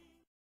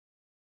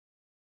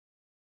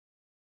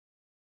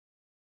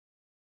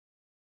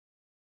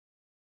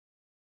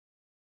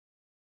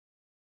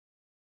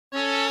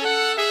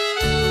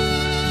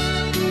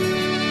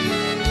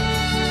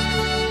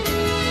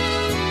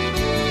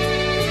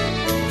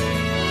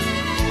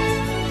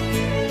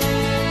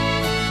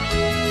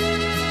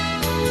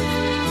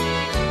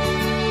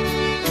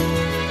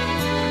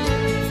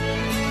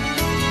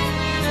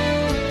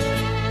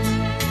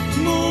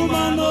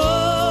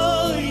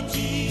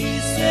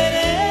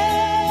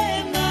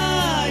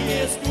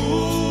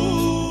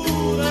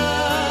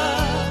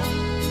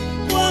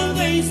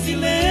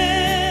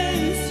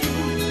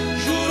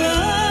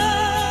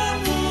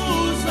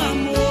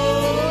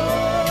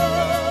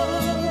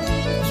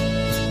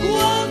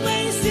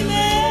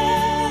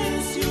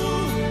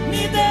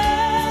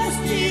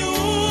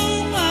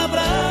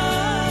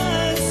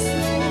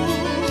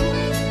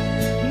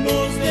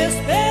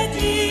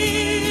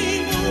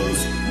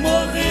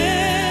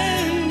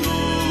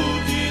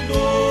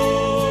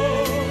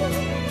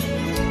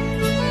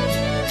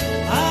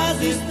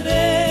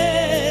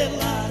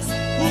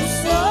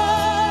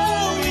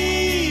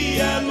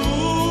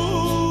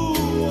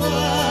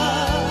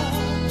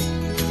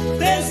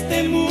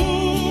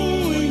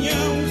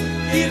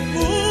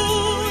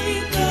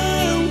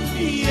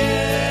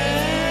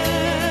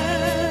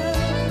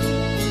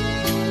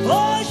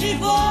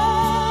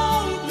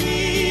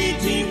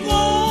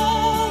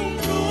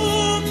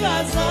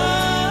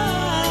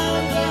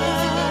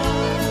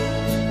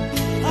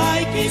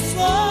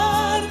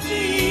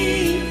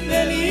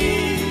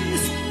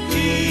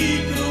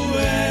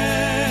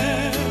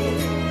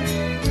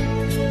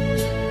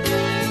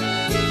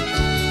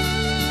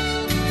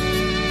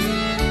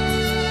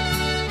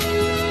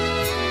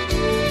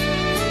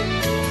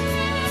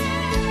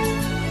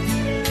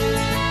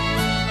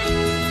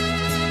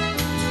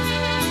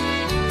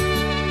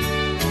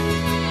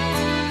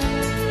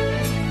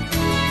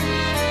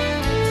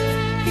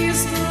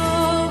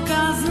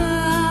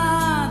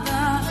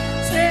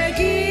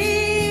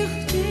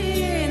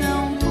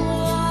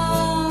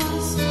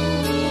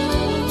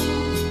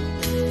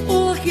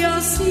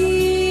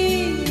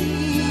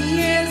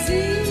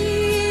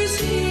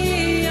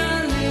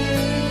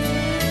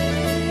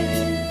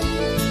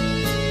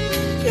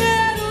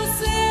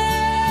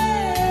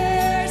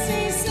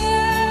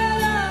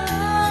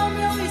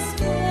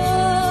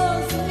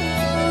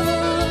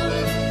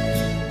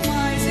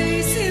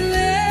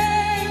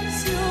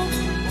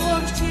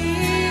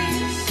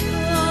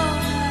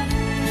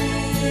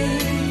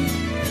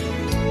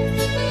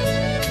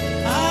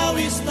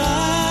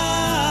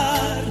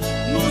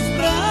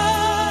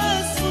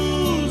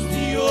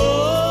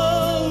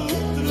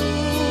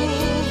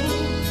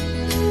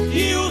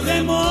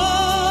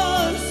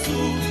 remorso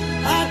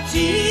a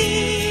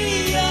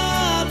te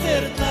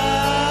apertar.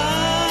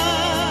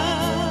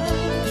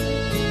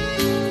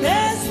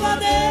 Peço a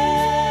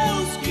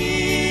Deus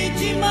que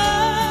te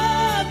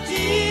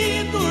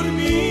mate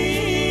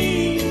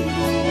dormindo,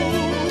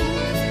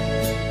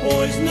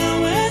 pois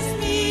não és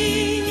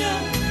minha,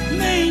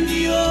 nem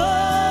de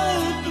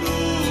outro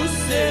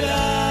será.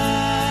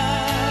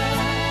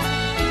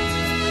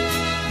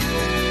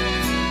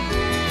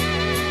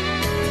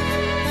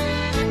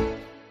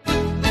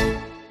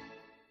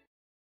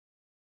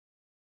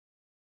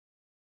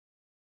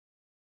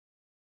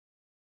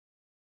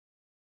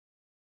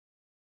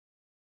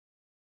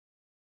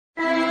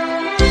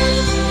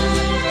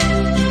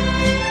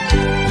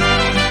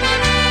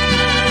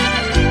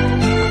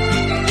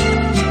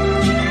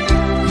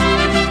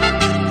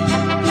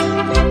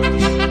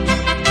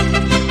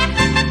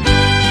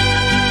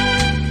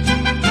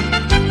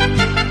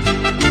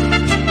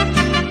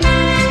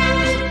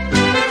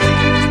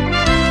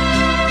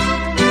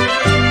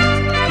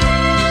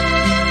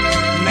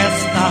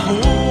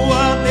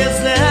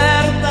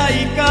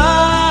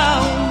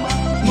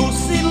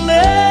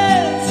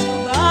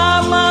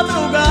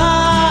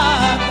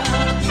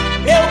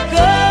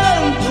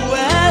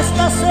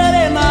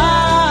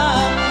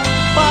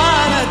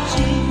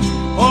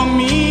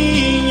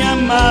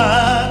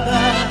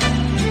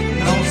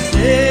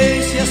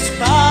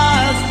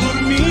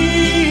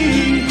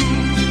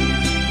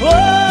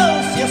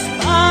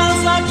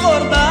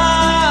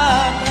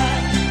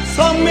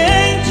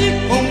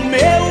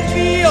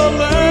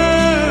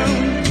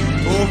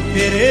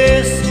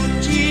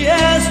 Ofereço-te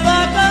esta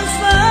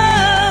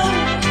canção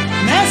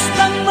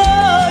nesta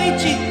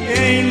noite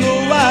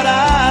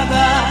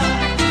enluarada.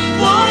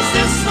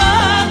 Você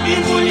sabe,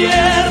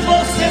 mulher,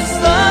 você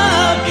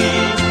sabe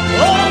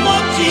o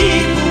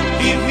motivo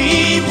que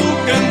vivo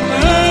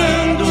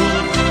cantando.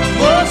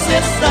 Você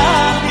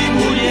sabe,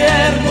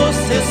 mulher,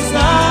 você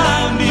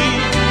sabe,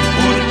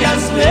 porque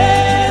às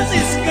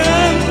vezes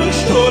canto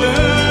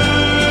chorando.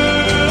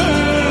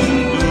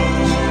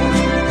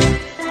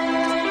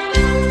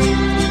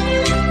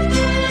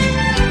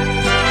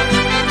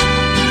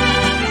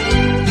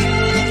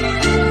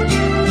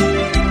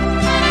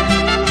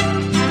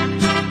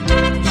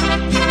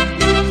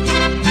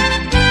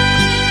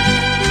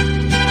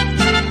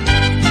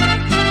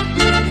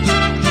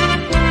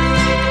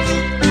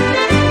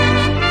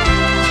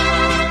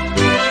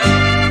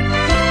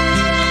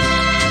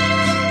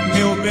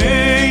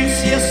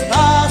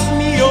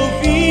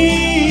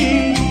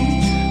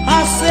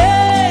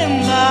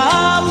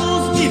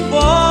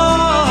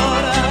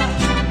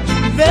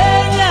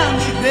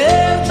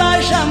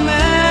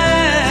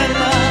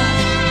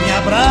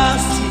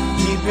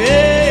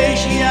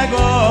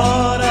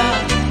 Agora,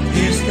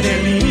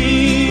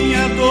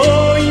 estrelinha do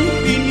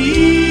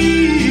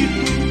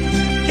infinito,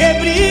 que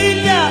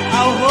brilha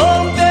ao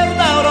romper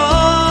da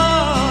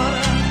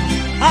aurora,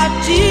 a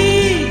ti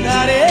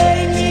darei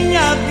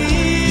minha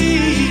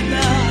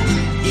vida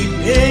e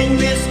tenho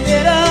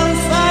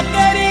esperança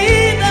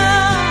querida,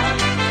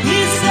 e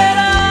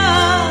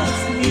serás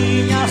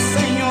minha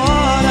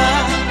senhora.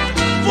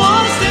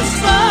 Você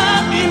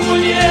sabe,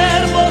 mulher,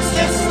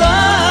 você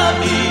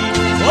sabe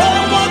o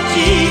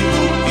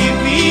motivo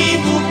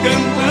vivo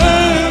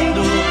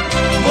cantando.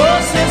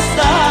 Você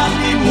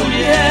sabe,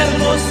 mulher,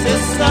 você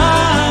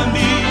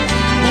sabe,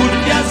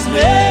 porque às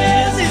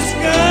vezes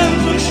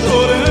canto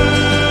chorando.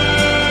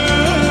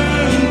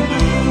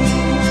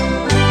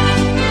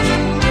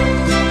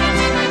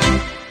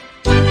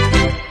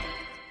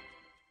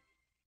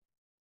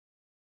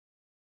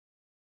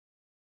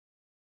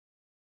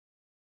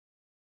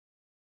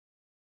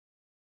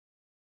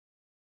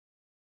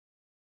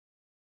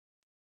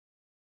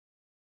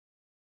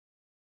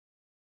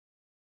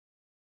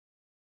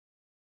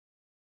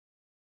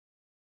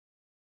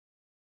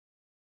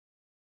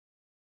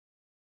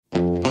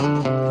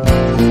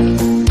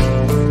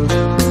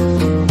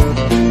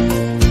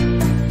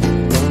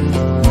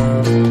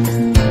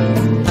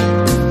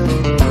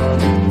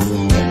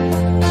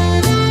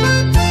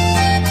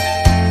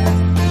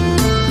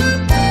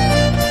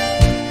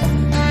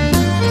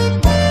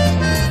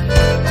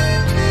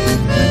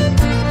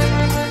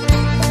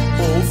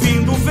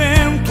 Ouvindo o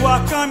vento a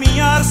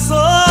caminhar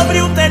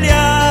sobre o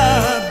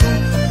telhado,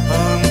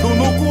 ando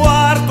no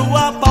quarto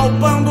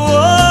apalpando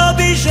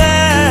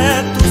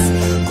objetos,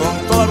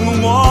 contorno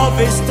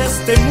móveis,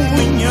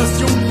 testemunhas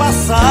de um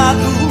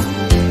passado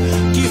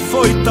que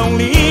foi tão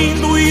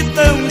lindo e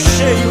tão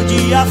cheio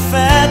de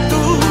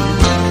afeto.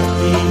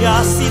 E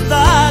a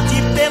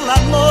cidade pela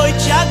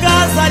noite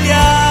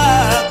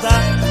agasalhada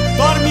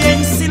dorme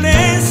em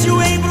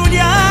silêncio,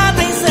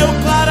 embrulhada em seu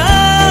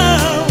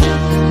clarão.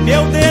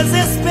 Meu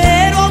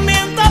desespero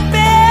aumenta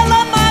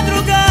pela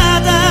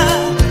madrugada,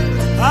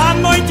 a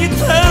noite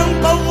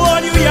tampa o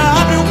olho e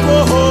abre o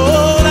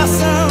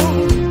coração.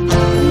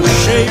 O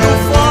cheiro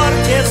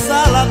forte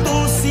exala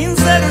do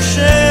cinzeiro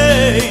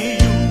cheio,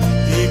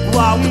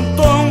 igual um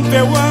tombo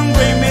eu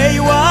ando em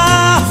meio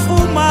à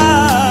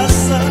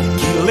fumaça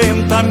que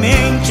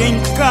lentamente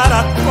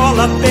encaracola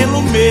cola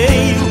pelo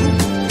meio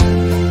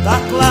da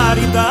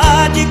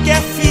claridade que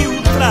é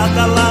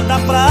filtrada lá da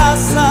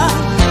praça.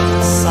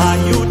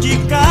 Saio de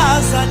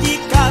casa de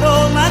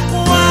carona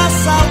com a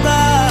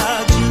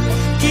saudade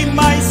que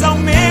mais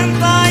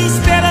aumenta a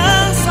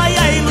esperança e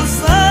a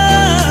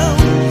ilusão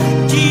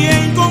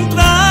de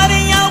encontrar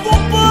em algum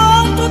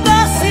ponto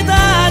da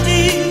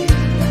cidade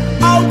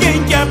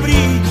alguém que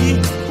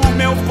abrigue o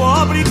meu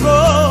pobre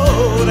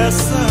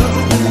coração.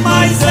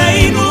 Mas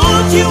é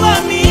inútil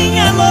a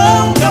minha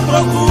louca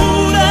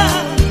procura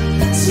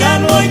se a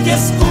noite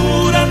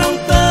escura não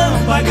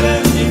tampa a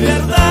grande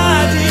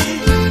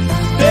verdade.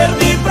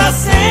 Perdi pra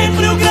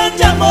sempre o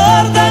grande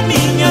amor da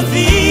minha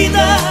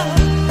vida,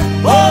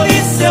 por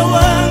isso eu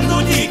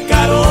ando de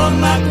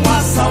carona com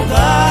a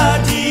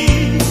saudade.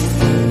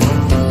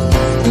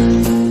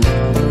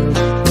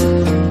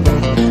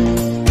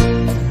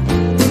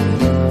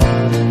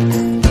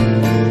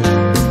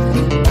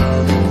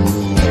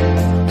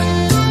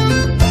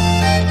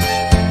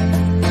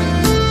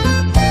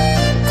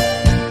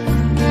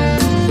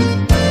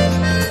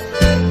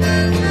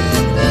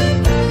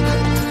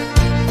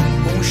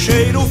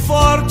 Cheiro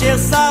forte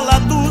exala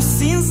do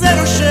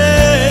cinzeiro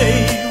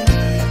cheio,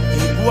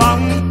 igual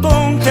um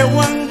tonto eu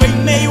ando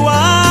em meio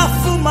à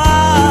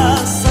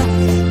fumaça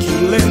que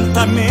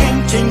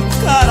lentamente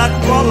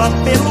encaracola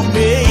pelo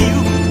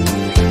meio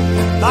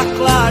da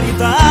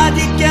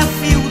claridade que é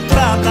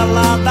filtrada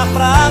lá da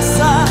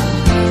praça.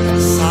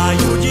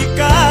 Saio de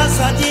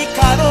casa de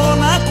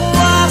carona com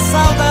a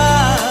saudade